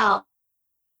go, wow,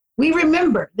 we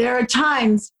remember. There are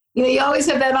times, you always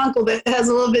have that uncle that has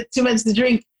a little bit too much to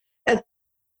drink at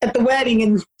the wedding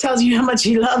and tells you how much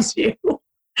he loves you. Y'all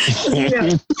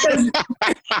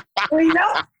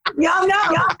know.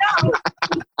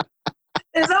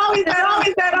 There's always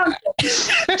that uncle.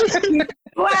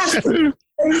 Blasting.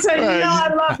 And he said,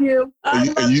 I love you.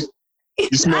 You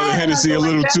smell the Hennessy a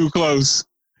little too close.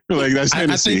 You're like, that's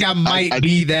Hennessy. I think I might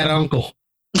be that uncle.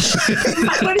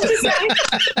 What did you say?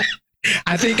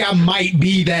 I think I might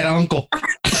be that uncle.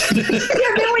 Then we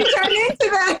turn into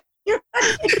that. You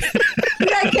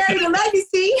got to carry the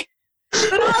legacy.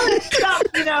 But all this stuff,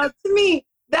 to me,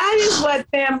 that is what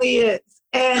family is.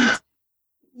 And,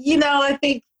 I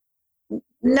think,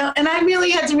 and I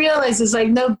really had to realize it's like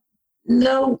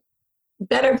no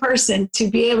better person to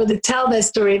be able to tell that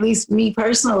story, at least me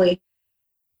personally.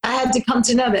 I had to come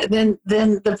to know that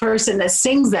than the person that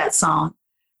sings that song.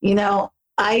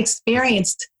 I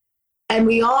experienced, and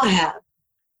we all have,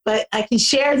 but I can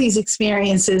share these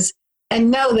experiences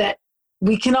and know that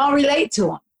we can all relate to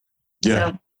them.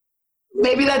 Yeah. So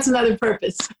maybe that's another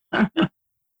purpose.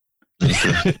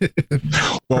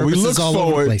 Well,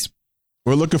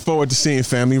 we're looking forward to seeing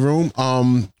Family Room.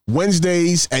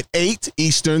 Wednesdays at 8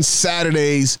 Eastern,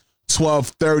 Saturdays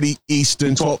 12:30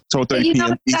 Eastern, 12:30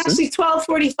 p.m. It's actually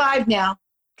 12:45 now.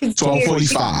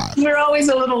 12:45. We're always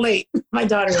a little late, my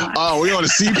daughter and I. Oh, we on the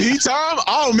CP time?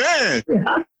 Oh, man.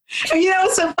 Yeah. And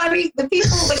what's so funny? The people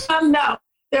that come now,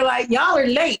 they're like, y'all are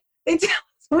late. They tell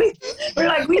us We're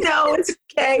like, we know it's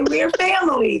okay. We're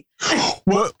family.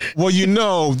 Well,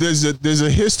 there's a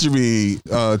history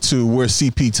to where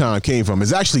CP Time came from.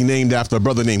 It's actually named after a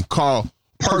brother named Carl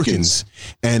Perkins,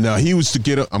 and he was to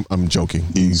get up. I'm joking.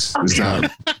 There's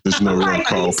no real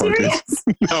Carl Perkins.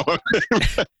 No.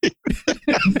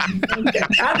 Okay,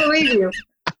 I believe you.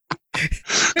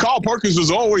 Carl Perkins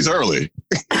was always early.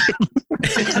 Are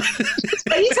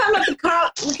you talking about the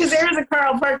Carl? Because there is a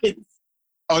Carl Perkins.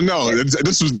 Oh no,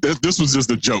 this was just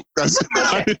a joke. Okay.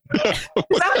 I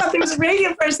thought there was a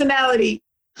radio personality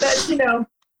that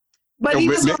but he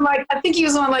was on I think he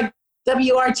was on like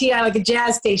WRTI, like a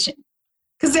jazz station.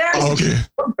 Because okay.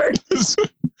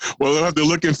 Well, they'll have to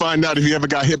look and find out if he ever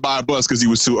got hit by a bus because he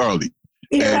was too early.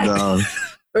 Yeah. And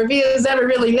or if he was ever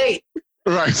really late.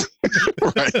 Right.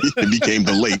 Right. It became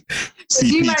the late CP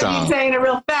you might time. be saying a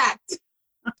real fact.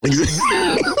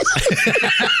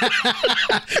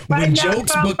 When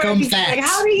jokes become facts. Like,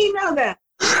 how did he know that?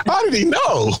 How did he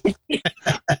know?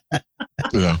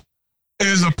 Yeah. It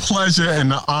is a pleasure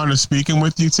and an honor speaking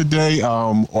with you today.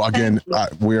 Again,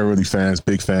 we are really fans,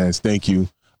 big fans. Thank you.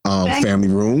 Family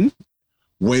Room,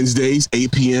 Wednesdays,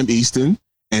 8 p.m. Eastern,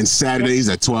 and Saturdays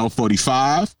at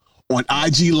 12:45 on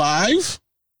IG Live.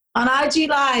 On IG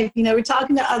Live, we're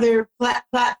talking to other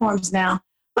platforms now,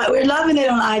 but we're loving it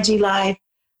on IG Live.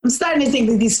 I'm starting to think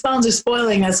that these phones are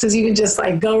spoiling us because you can just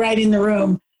like go right in the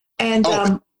room. And,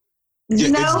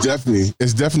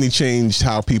 it's definitely changed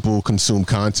how people consume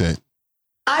content.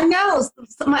 I know.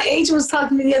 So my agent was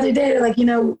talking to me the other day. They're like,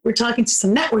 we're talking to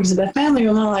some networks about Family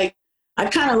Room. I'm like, I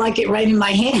kind of like it right in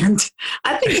my hand.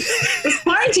 I think this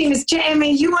quarantine is changing. I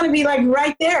mean, you want to be like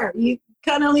right there. You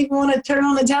kind of don't even want to turn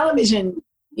on the television.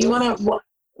 You want to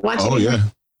watch it. Oh, yeah.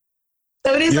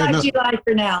 So it is IG Live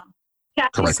for now.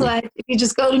 Kathy Sledge. If you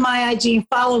just go to my IG and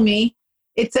follow me,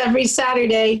 it's every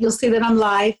Saturday. You'll see that I'm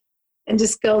live and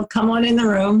just come on in the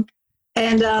room.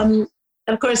 And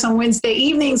of course, on Wednesday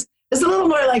evenings, it's a little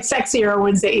more like sexier on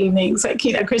Wednesday evenings. Like,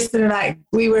 Kristen and I,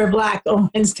 we wear black on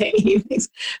Wednesday evenings.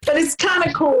 But it's kind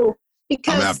of cool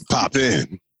because... I'm going to have to pop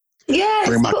in. Yeah,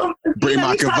 bring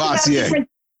my Cavassier.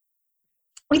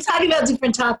 We talk about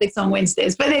different topics on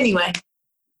Wednesdays. But anyway,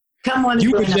 come on.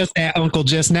 You were just at Uncle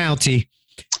just now, T.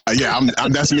 Yeah,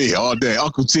 that's me all day.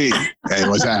 Uncle T. Hey,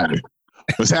 what's happening?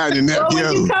 What's happening, nephew?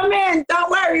 Well, when you come in,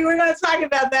 don't worry. We're going to talk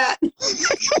about that.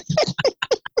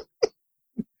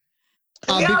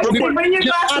 Bring your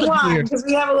glass of wine because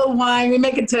we have a little wine. We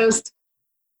make a toast.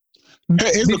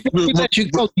 Before we let you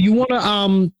go, you want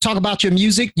to talk about your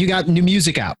music? You got new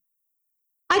music out.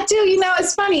 I do.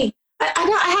 It's funny.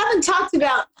 I haven't talked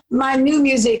about my new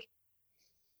music,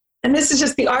 and this is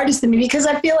just the artist in me, because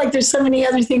I feel like there's so many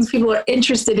other things people are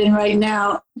interested in right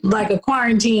now, like a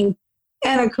quarantine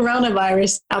and a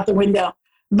coronavirus out the window.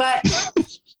 But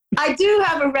I do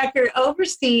have a record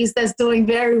overseas that's doing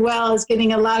very well. It's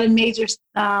getting a lot of major,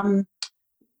 I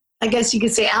guess you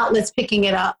could say, outlets picking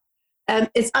it up. And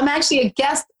I'm actually a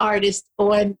guest artist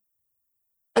on,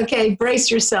 okay, brace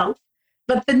yourself.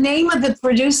 But the name of the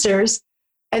producers,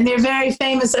 and they're very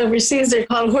famous overseas, they're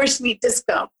called Horse Meat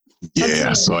Disco. Yeah,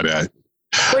 I saw that.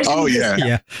 Oh, yeah.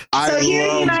 Yeah. I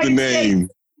love the name.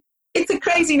 It's a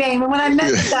crazy name. And when I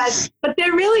met the guys, but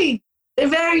they're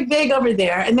very big over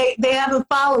there, and they have a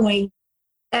following.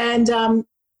 And I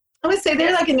would say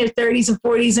they're like in their 30s and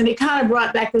 40s, and it kind of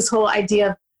brought back this whole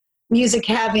idea of music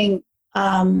having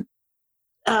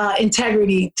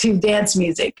integrity to dance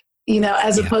music,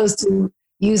 as opposed to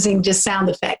using just sound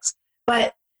effects.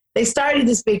 But they started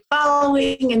this big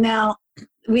following, and now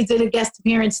we did a guest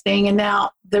appearance thing, and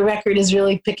now the record is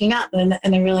really picking up in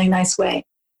a really nice way.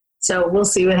 So we'll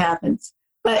see what happens.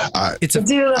 But it's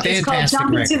called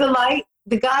Jump Into the Light.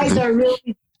 The guys are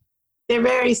they're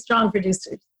very strong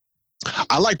producers.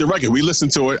 I like the record. We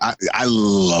listened to it. I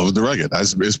love the record.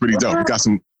 It's pretty dope. It got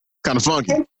some kind of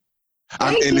funky. And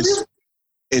it's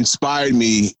inspired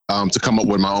me to come up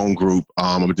with my own group.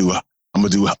 I'm gonna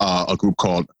do a group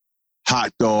called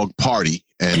Hot Dog Party,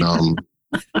 and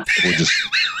we'll just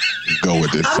go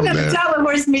with it. I'm gonna tell the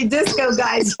Horse Meat Disco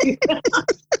guys.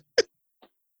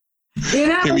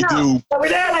 Can we do over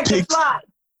there like a fly?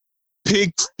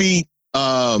 Pig feet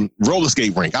roller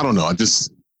skate rink. I don't know. I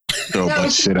just throw a bunch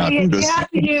of shit out. You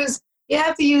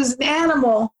have to use an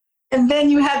animal, and then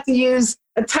you have to use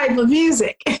a type of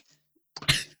music.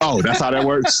 Oh, that's how that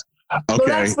works. Okay, well,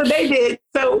 that's what they did.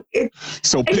 So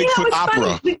Pigfoot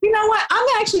opera. Funny. You know what? I'm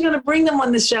actually going to bring them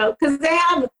on the show because they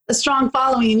have a strong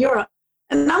following in Europe,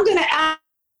 and I'm going to ask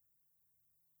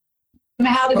them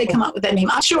how did they come up with that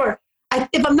name. I'm sure.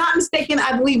 If I'm not mistaken,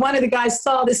 I believe one of the guys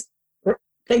saw this.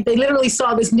 They literally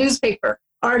saw this newspaper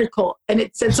article, and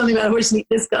it said something about a horse meat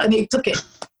disco, and they took it.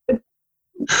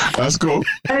 That's cool.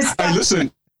 Hey,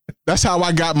 listen, that's how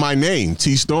I got my name,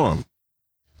 T Storm.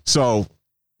 So,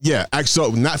 yeah, so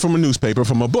not from a newspaper,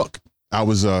 from a book. I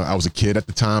was a kid at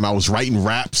the time. I was writing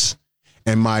raps,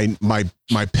 and my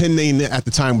pen name at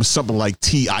the time was something like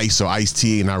T Ice or Ice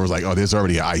T, and I was like, oh, there's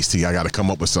already an Ice T. I got to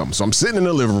come up with something. So I'm sitting in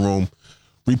the living room,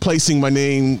 replacing my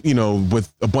name,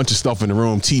 with a bunch of stuff in the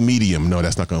room. T Medium, no,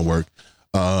 that's not gonna work.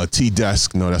 T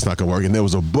Desk, no, that's not gonna work. And there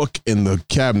was a book in the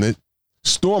cabinet,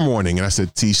 Storm Warning, and I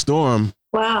said T Storm.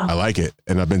 Wow, I like it,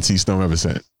 and I've been T Storm ever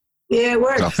since. Yeah, it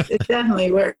works. So. It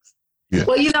definitely works. Yeah.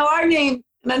 Well, our name,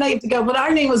 and I know you have to go, but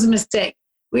our name was a mistake.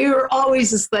 We were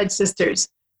always the Sledge Sisters,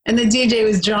 and the DJ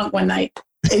was drunk one night,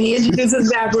 and he introduced us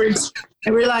backwards,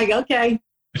 and we're like, okay,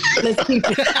 let's keep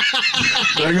it.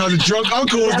 I got the drunk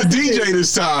uncle was the DJ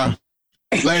this time.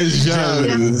 Ladies and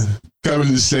gentlemen, coming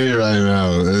to say right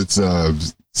now, it's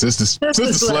Sister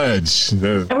Sledge.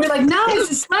 Yeah. And we're like, no, it's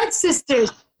the Sledge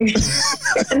Sisters.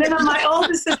 And then my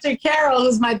oldest sister, Carol,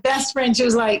 who's my best friend, she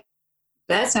was like,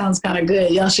 that sounds kind of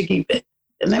good. Y'all should keep it.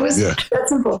 And that was that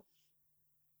simple.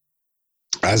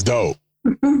 That's dope.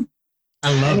 I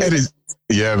love it.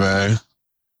 Yeah, man.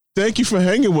 Thank you for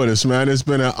hanging with us, man. It's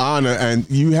been an honor. And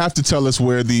you have to tell us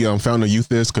where the Fountain of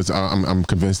Youth is, because I'm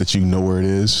convinced that you know where it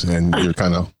is, and you're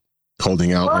kind of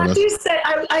holding out on us.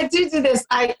 I do this.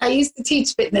 I used to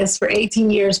teach fitness for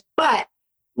 18 years, but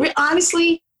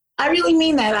honestly, I really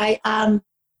mean that. I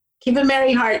keep a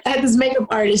merry heart. I had this makeup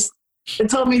artist that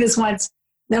told me this once.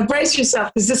 Now brace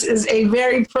yourself, because this is a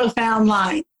very profound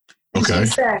line. Okay. She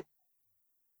said,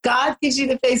 God gives you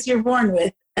the face you're born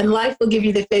with, and life will give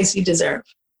you the face you deserve.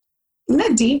 Isn't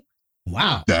that deep?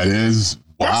 Wow. That is,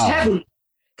 wow. That's heavy.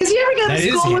 Because you ever go to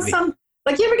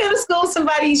school with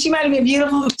somebody, she might have been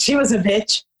beautiful, but she was a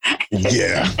bitch.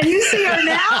 Yeah. And you see her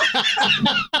now?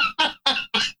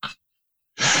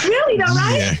 Really though,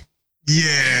 right?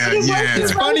 Yeah.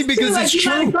 It's funny because it's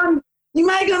true. You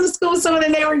might go to school with someone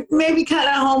and they were maybe kind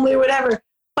of homely or whatever,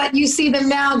 but you see them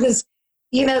now because,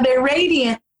 they're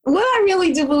radiant. What I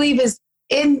really do believe is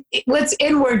what's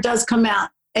inward does come out.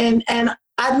 And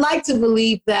I'd like to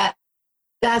believe that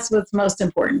that's what's most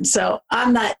important. So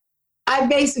I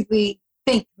basically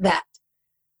think that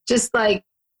just like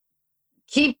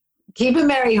keep a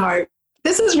merry heart.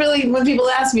 This is really, when people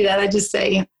ask me that, I just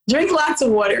say, drink lots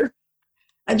of water.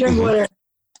 I drink water.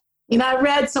 I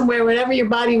read somewhere, whatever your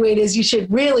body weight is, you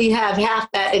should really have half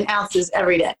that in ounces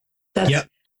every day.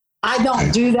 I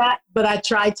don't do that, but I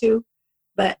try to.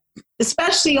 But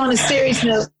especially on a serious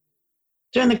note,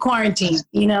 during the quarantine,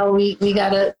 we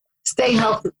got to stay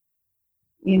healthy,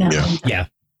 Yeah.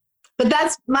 But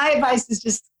that's my advice is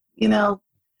just,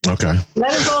 okay.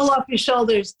 Let it roll off your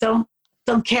shoulders. Don't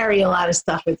carry a lot of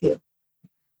stuff with you.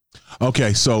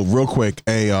 Okay. So real quick,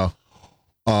 Horseface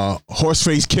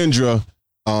Kendra,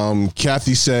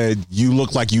 Kathy said, you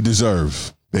look like you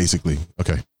deserve, basically.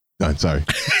 Okay. Done. Sorry.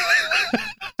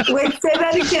 Wait, say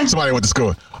that again. Somebody went to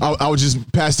school. I was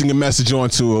just passing a message on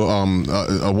to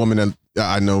a woman that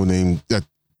I know named,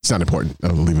 it's not important.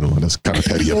 I'll leave it alone. That's kind of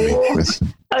petty of me.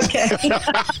 Okay. He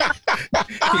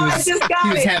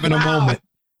was having a moment.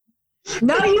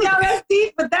 No, that's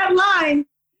deep, but that line,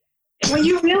 when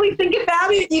you really think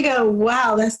about it, you go,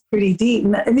 wow, that's pretty deep.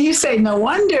 And you say, no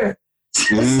wonder.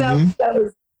 Mm-hmm. So that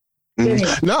was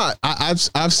anyway. No,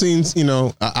 I've seen,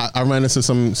 I ran into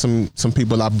some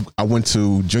people I went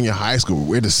to junior high school.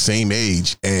 We're the same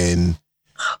age, and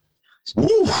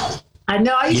woo. I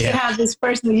know I used to have this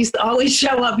person that used to always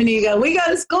show up and he'd go, we go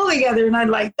to school together. And I'm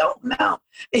like, don't know.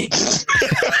 But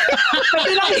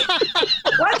then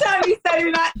one time he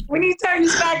said, when he turned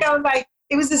his back, I was like,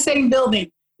 it was the same building.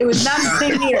 It was not the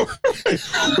same year.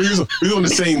 we was on the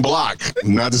same block,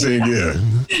 not the same year.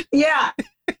 Yeah.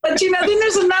 But then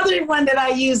there's another one that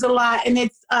I use a lot, and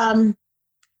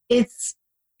it's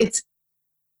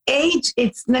age.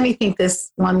 Let me think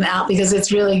this one out because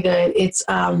it's really good. It's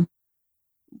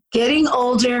getting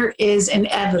older is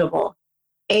inevitable.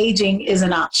 Aging is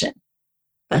an option.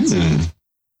 That's it.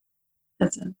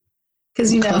 That's it.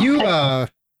 Because you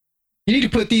need to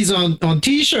put these on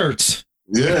T-shirts.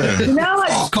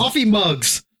 Yeah. Coffee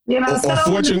mugs. Or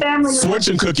fortune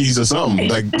cookies or something.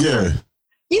 Like, yeah.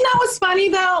 You know what's funny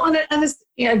though? On this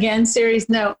again, serious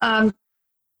note. I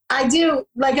do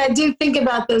think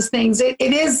about those things. It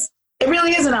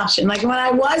really is an option. Like when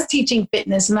I was teaching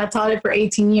fitness and I taught it for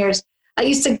 18 years, I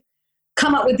used to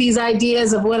come up with these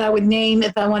ideas of what I would name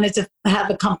if I wanted to have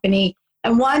a company.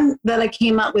 And one that I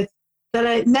came up with that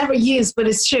I never used, but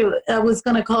it's true. I was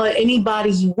going to call it Any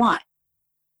Body You Want.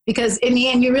 Because in the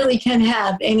end, you really can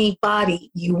have any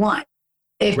body you want.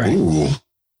 Right.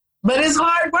 but it's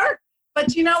hard work.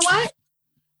 But you know what?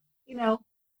 And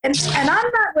I'm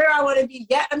not where I want to be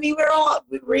yet. I mean,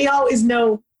 we always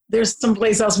know there's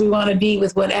someplace else we want to be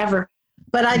with whatever.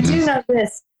 But I do know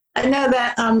this. I know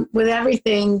that with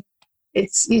everything,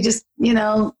 it's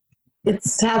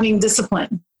having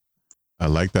discipline. I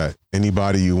like that.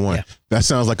 Anybody you want. Yeah. That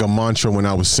sounds like a mantra when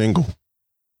I was single.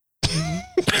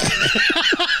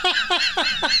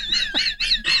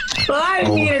 Well, I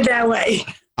didn't mean it that way.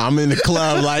 I'm in the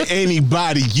club like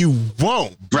anybody you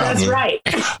want, brother. That's right.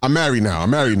 I'm married now.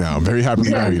 I'm very happy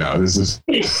married now. This is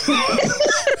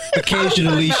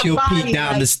occasionally she'll peek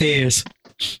down the stairs.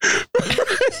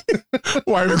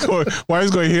 Wife is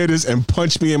going to hear this and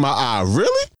punch me in my eye.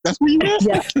 Really? That's what you meant?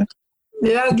 Yeah.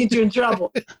 That'll get you in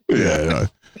trouble. Yeah.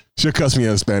 She'll cuss me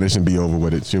in Spanish and be over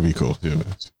with it. She'll be cool.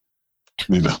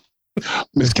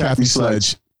 Miss Kathy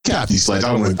Sledge. Kathy Sledge.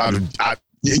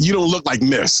 You don't look like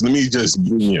Miss. Let me just.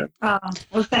 Yeah. Oh,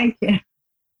 well, thank you.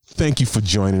 Thank you for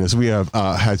joining us. We have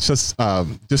had just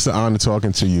an honor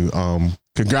talking to you.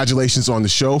 Congratulations on the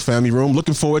show, Family Room.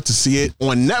 Looking forward to see it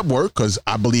on network because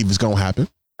I believe it's going to happen.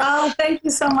 Oh, thank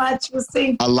you so much. We'll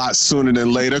see. A lot sooner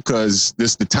than later because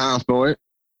this is the time for it.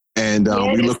 And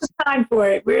we look. It's the time for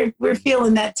it. We're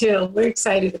feeling that too. We're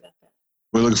excited about that.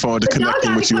 We're looking forward to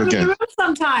connecting with you again.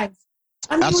 Sometimes.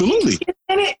 I mean, absolutely.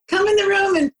 Come in the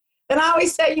room and I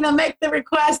always say, make the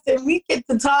request and we get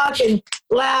to talk and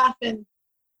laugh and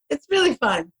it's really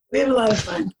fun. We have a lot of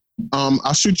fun.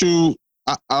 I'll shoot you.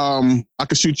 I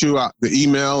can shoot you the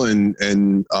email and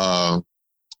well,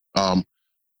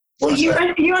 you're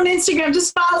on Instagram.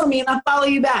 Just follow me and I'll follow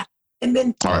you back. And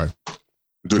then all right,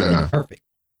 do that now. Perfect.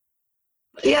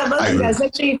 Yeah, both of you guys.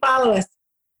 Make sure you follow us.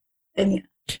 And yeah.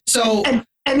 So and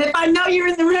if I know you're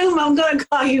in the room, I'm going to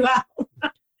call you out.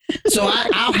 So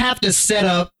I'll have to set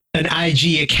up an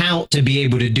IG account to be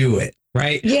able to do it,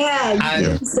 right?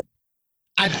 Yeah.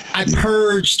 I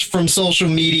purged from social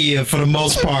media for the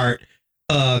most part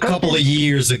a couple of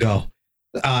years ago.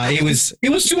 It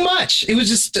was too much. It was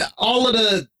just all of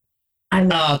the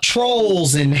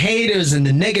trolls and haters and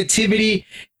the negativity.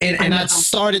 And I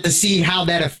started to see how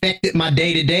that affected my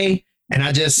day to day. And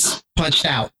I just punched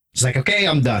out. It's like, okay,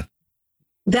 I'm done.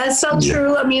 That's so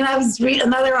true. I mean, I was reading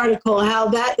another article, how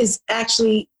that is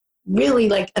actually really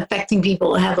like affecting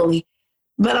people heavily.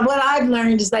 But what I've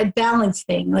learned is that balance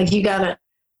thing. Like you gotta,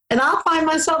 and I'll find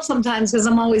myself sometimes because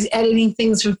I'm always editing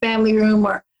things from Family Room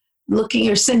or looking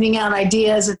or sending out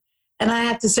ideas. And I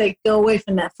have to say, go away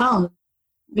from that phone.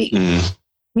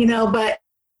 But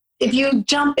if you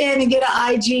jump in and get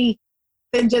an IG,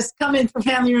 then just come in for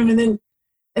Family Room and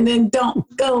then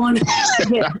don't go on.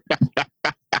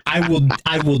 I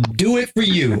will do it for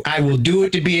you. I will do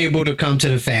it to be able to come to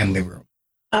the Family Room.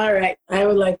 All right. I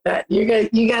would like that. You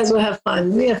guys will have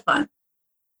fun. We have fun.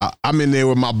 I'm in there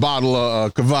with my bottle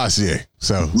of Cavassier.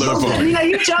 So look for me.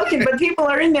 You're joking, but people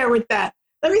are in there with that.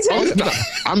 Let me tell you.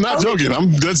 I'm not joking.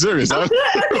 I'm dead serious. Okay.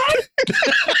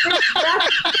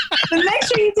 So make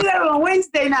sure you do that on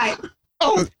Wednesday night.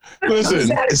 Oh,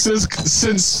 listen.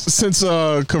 Since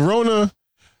Corona,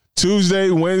 Tuesday,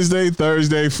 Wednesday,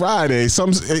 Thursday, Friday.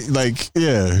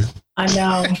 I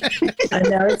know.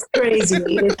 It's crazy.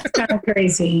 It's kind of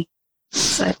crazy.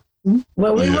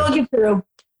 Well, we will get through.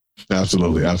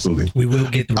 Absolutely. We will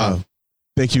get through.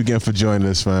 Thank you again for joining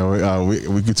us, man.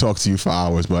 We could talk to you for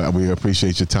hours, but we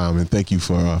appreciate your time and thank you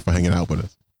for hanging out with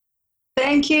us.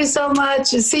 Thank you so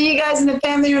much. And see you guys in the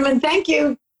Family Room. And thank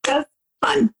you. That's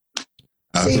fun.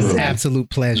 Absolute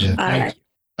pleasure. All right.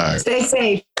 Stay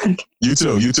safe. Okay. You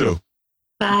too.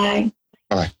 Bye.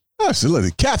 Bye.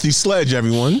 Absolutely. Kathy Sledge,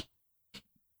 everyone.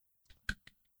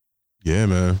 Yeah,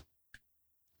 man.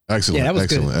 Excellent. Yeah, that was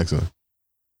excellent.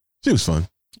 She was fun.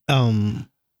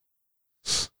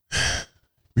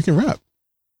 We can rap.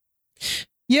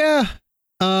 Yeah.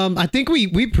 I think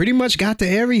we pretty much got to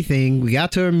everything. We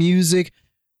got to her music.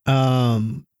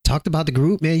 Talked about the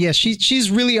group, man. Yeah, she's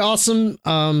really awesome.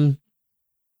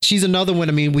 She's another one.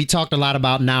 I mean, we talked a lot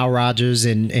about Nile Rodgers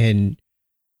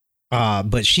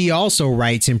but she also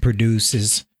writes and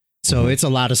produces. So it's a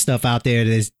lot of stuff out there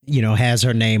that has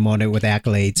her name on it with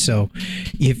accolades. So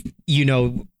if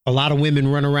a lot of women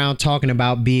run around talking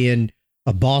about being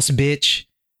a boss bitch,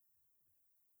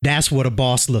 that's what a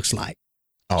boss looks like.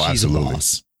 Oh, she's absolutely. a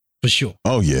boss for sure.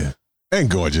 Oh yeah, and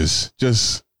gorgeous,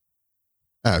 just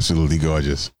absolutely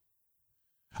gorgeous.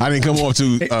 I didn't come off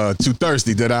too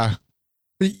thirsty, did I?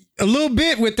 A little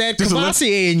bit with that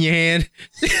Cavassier in your hand.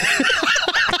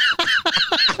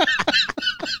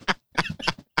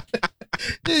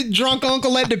 Drunk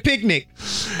uncle at the picnic.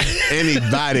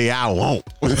 Anybody I want.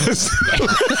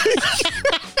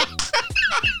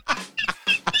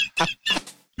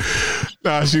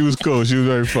 Nah, she was cool. She was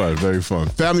very fun. Very fun.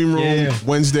 Family Room,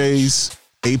 Wednesdays,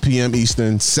 8 p.m.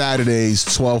 Eastern. Saturdays,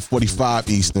 12:45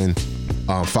 Eastern.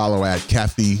 Follow at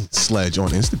Kathy Sledge on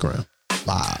Instagram.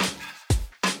 Live.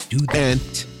 Do that.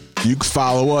 And you can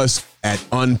follow us at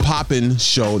Unpopin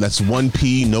Show. That's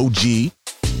 1P, no G.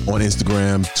 On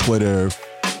Instagram, Twitter,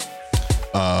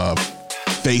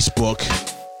 Facebook,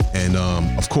 and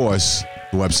of course,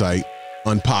 the website,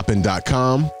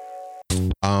 unpopin.com.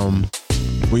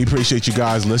 We appreciate you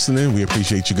guys listening. We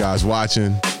appreciate you guys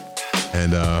watching.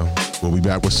 And we'll be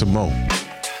back with some more.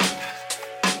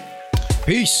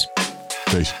 Peace.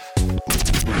 Peace.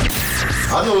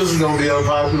 I know this is going to be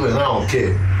unpopular, and I don't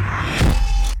care.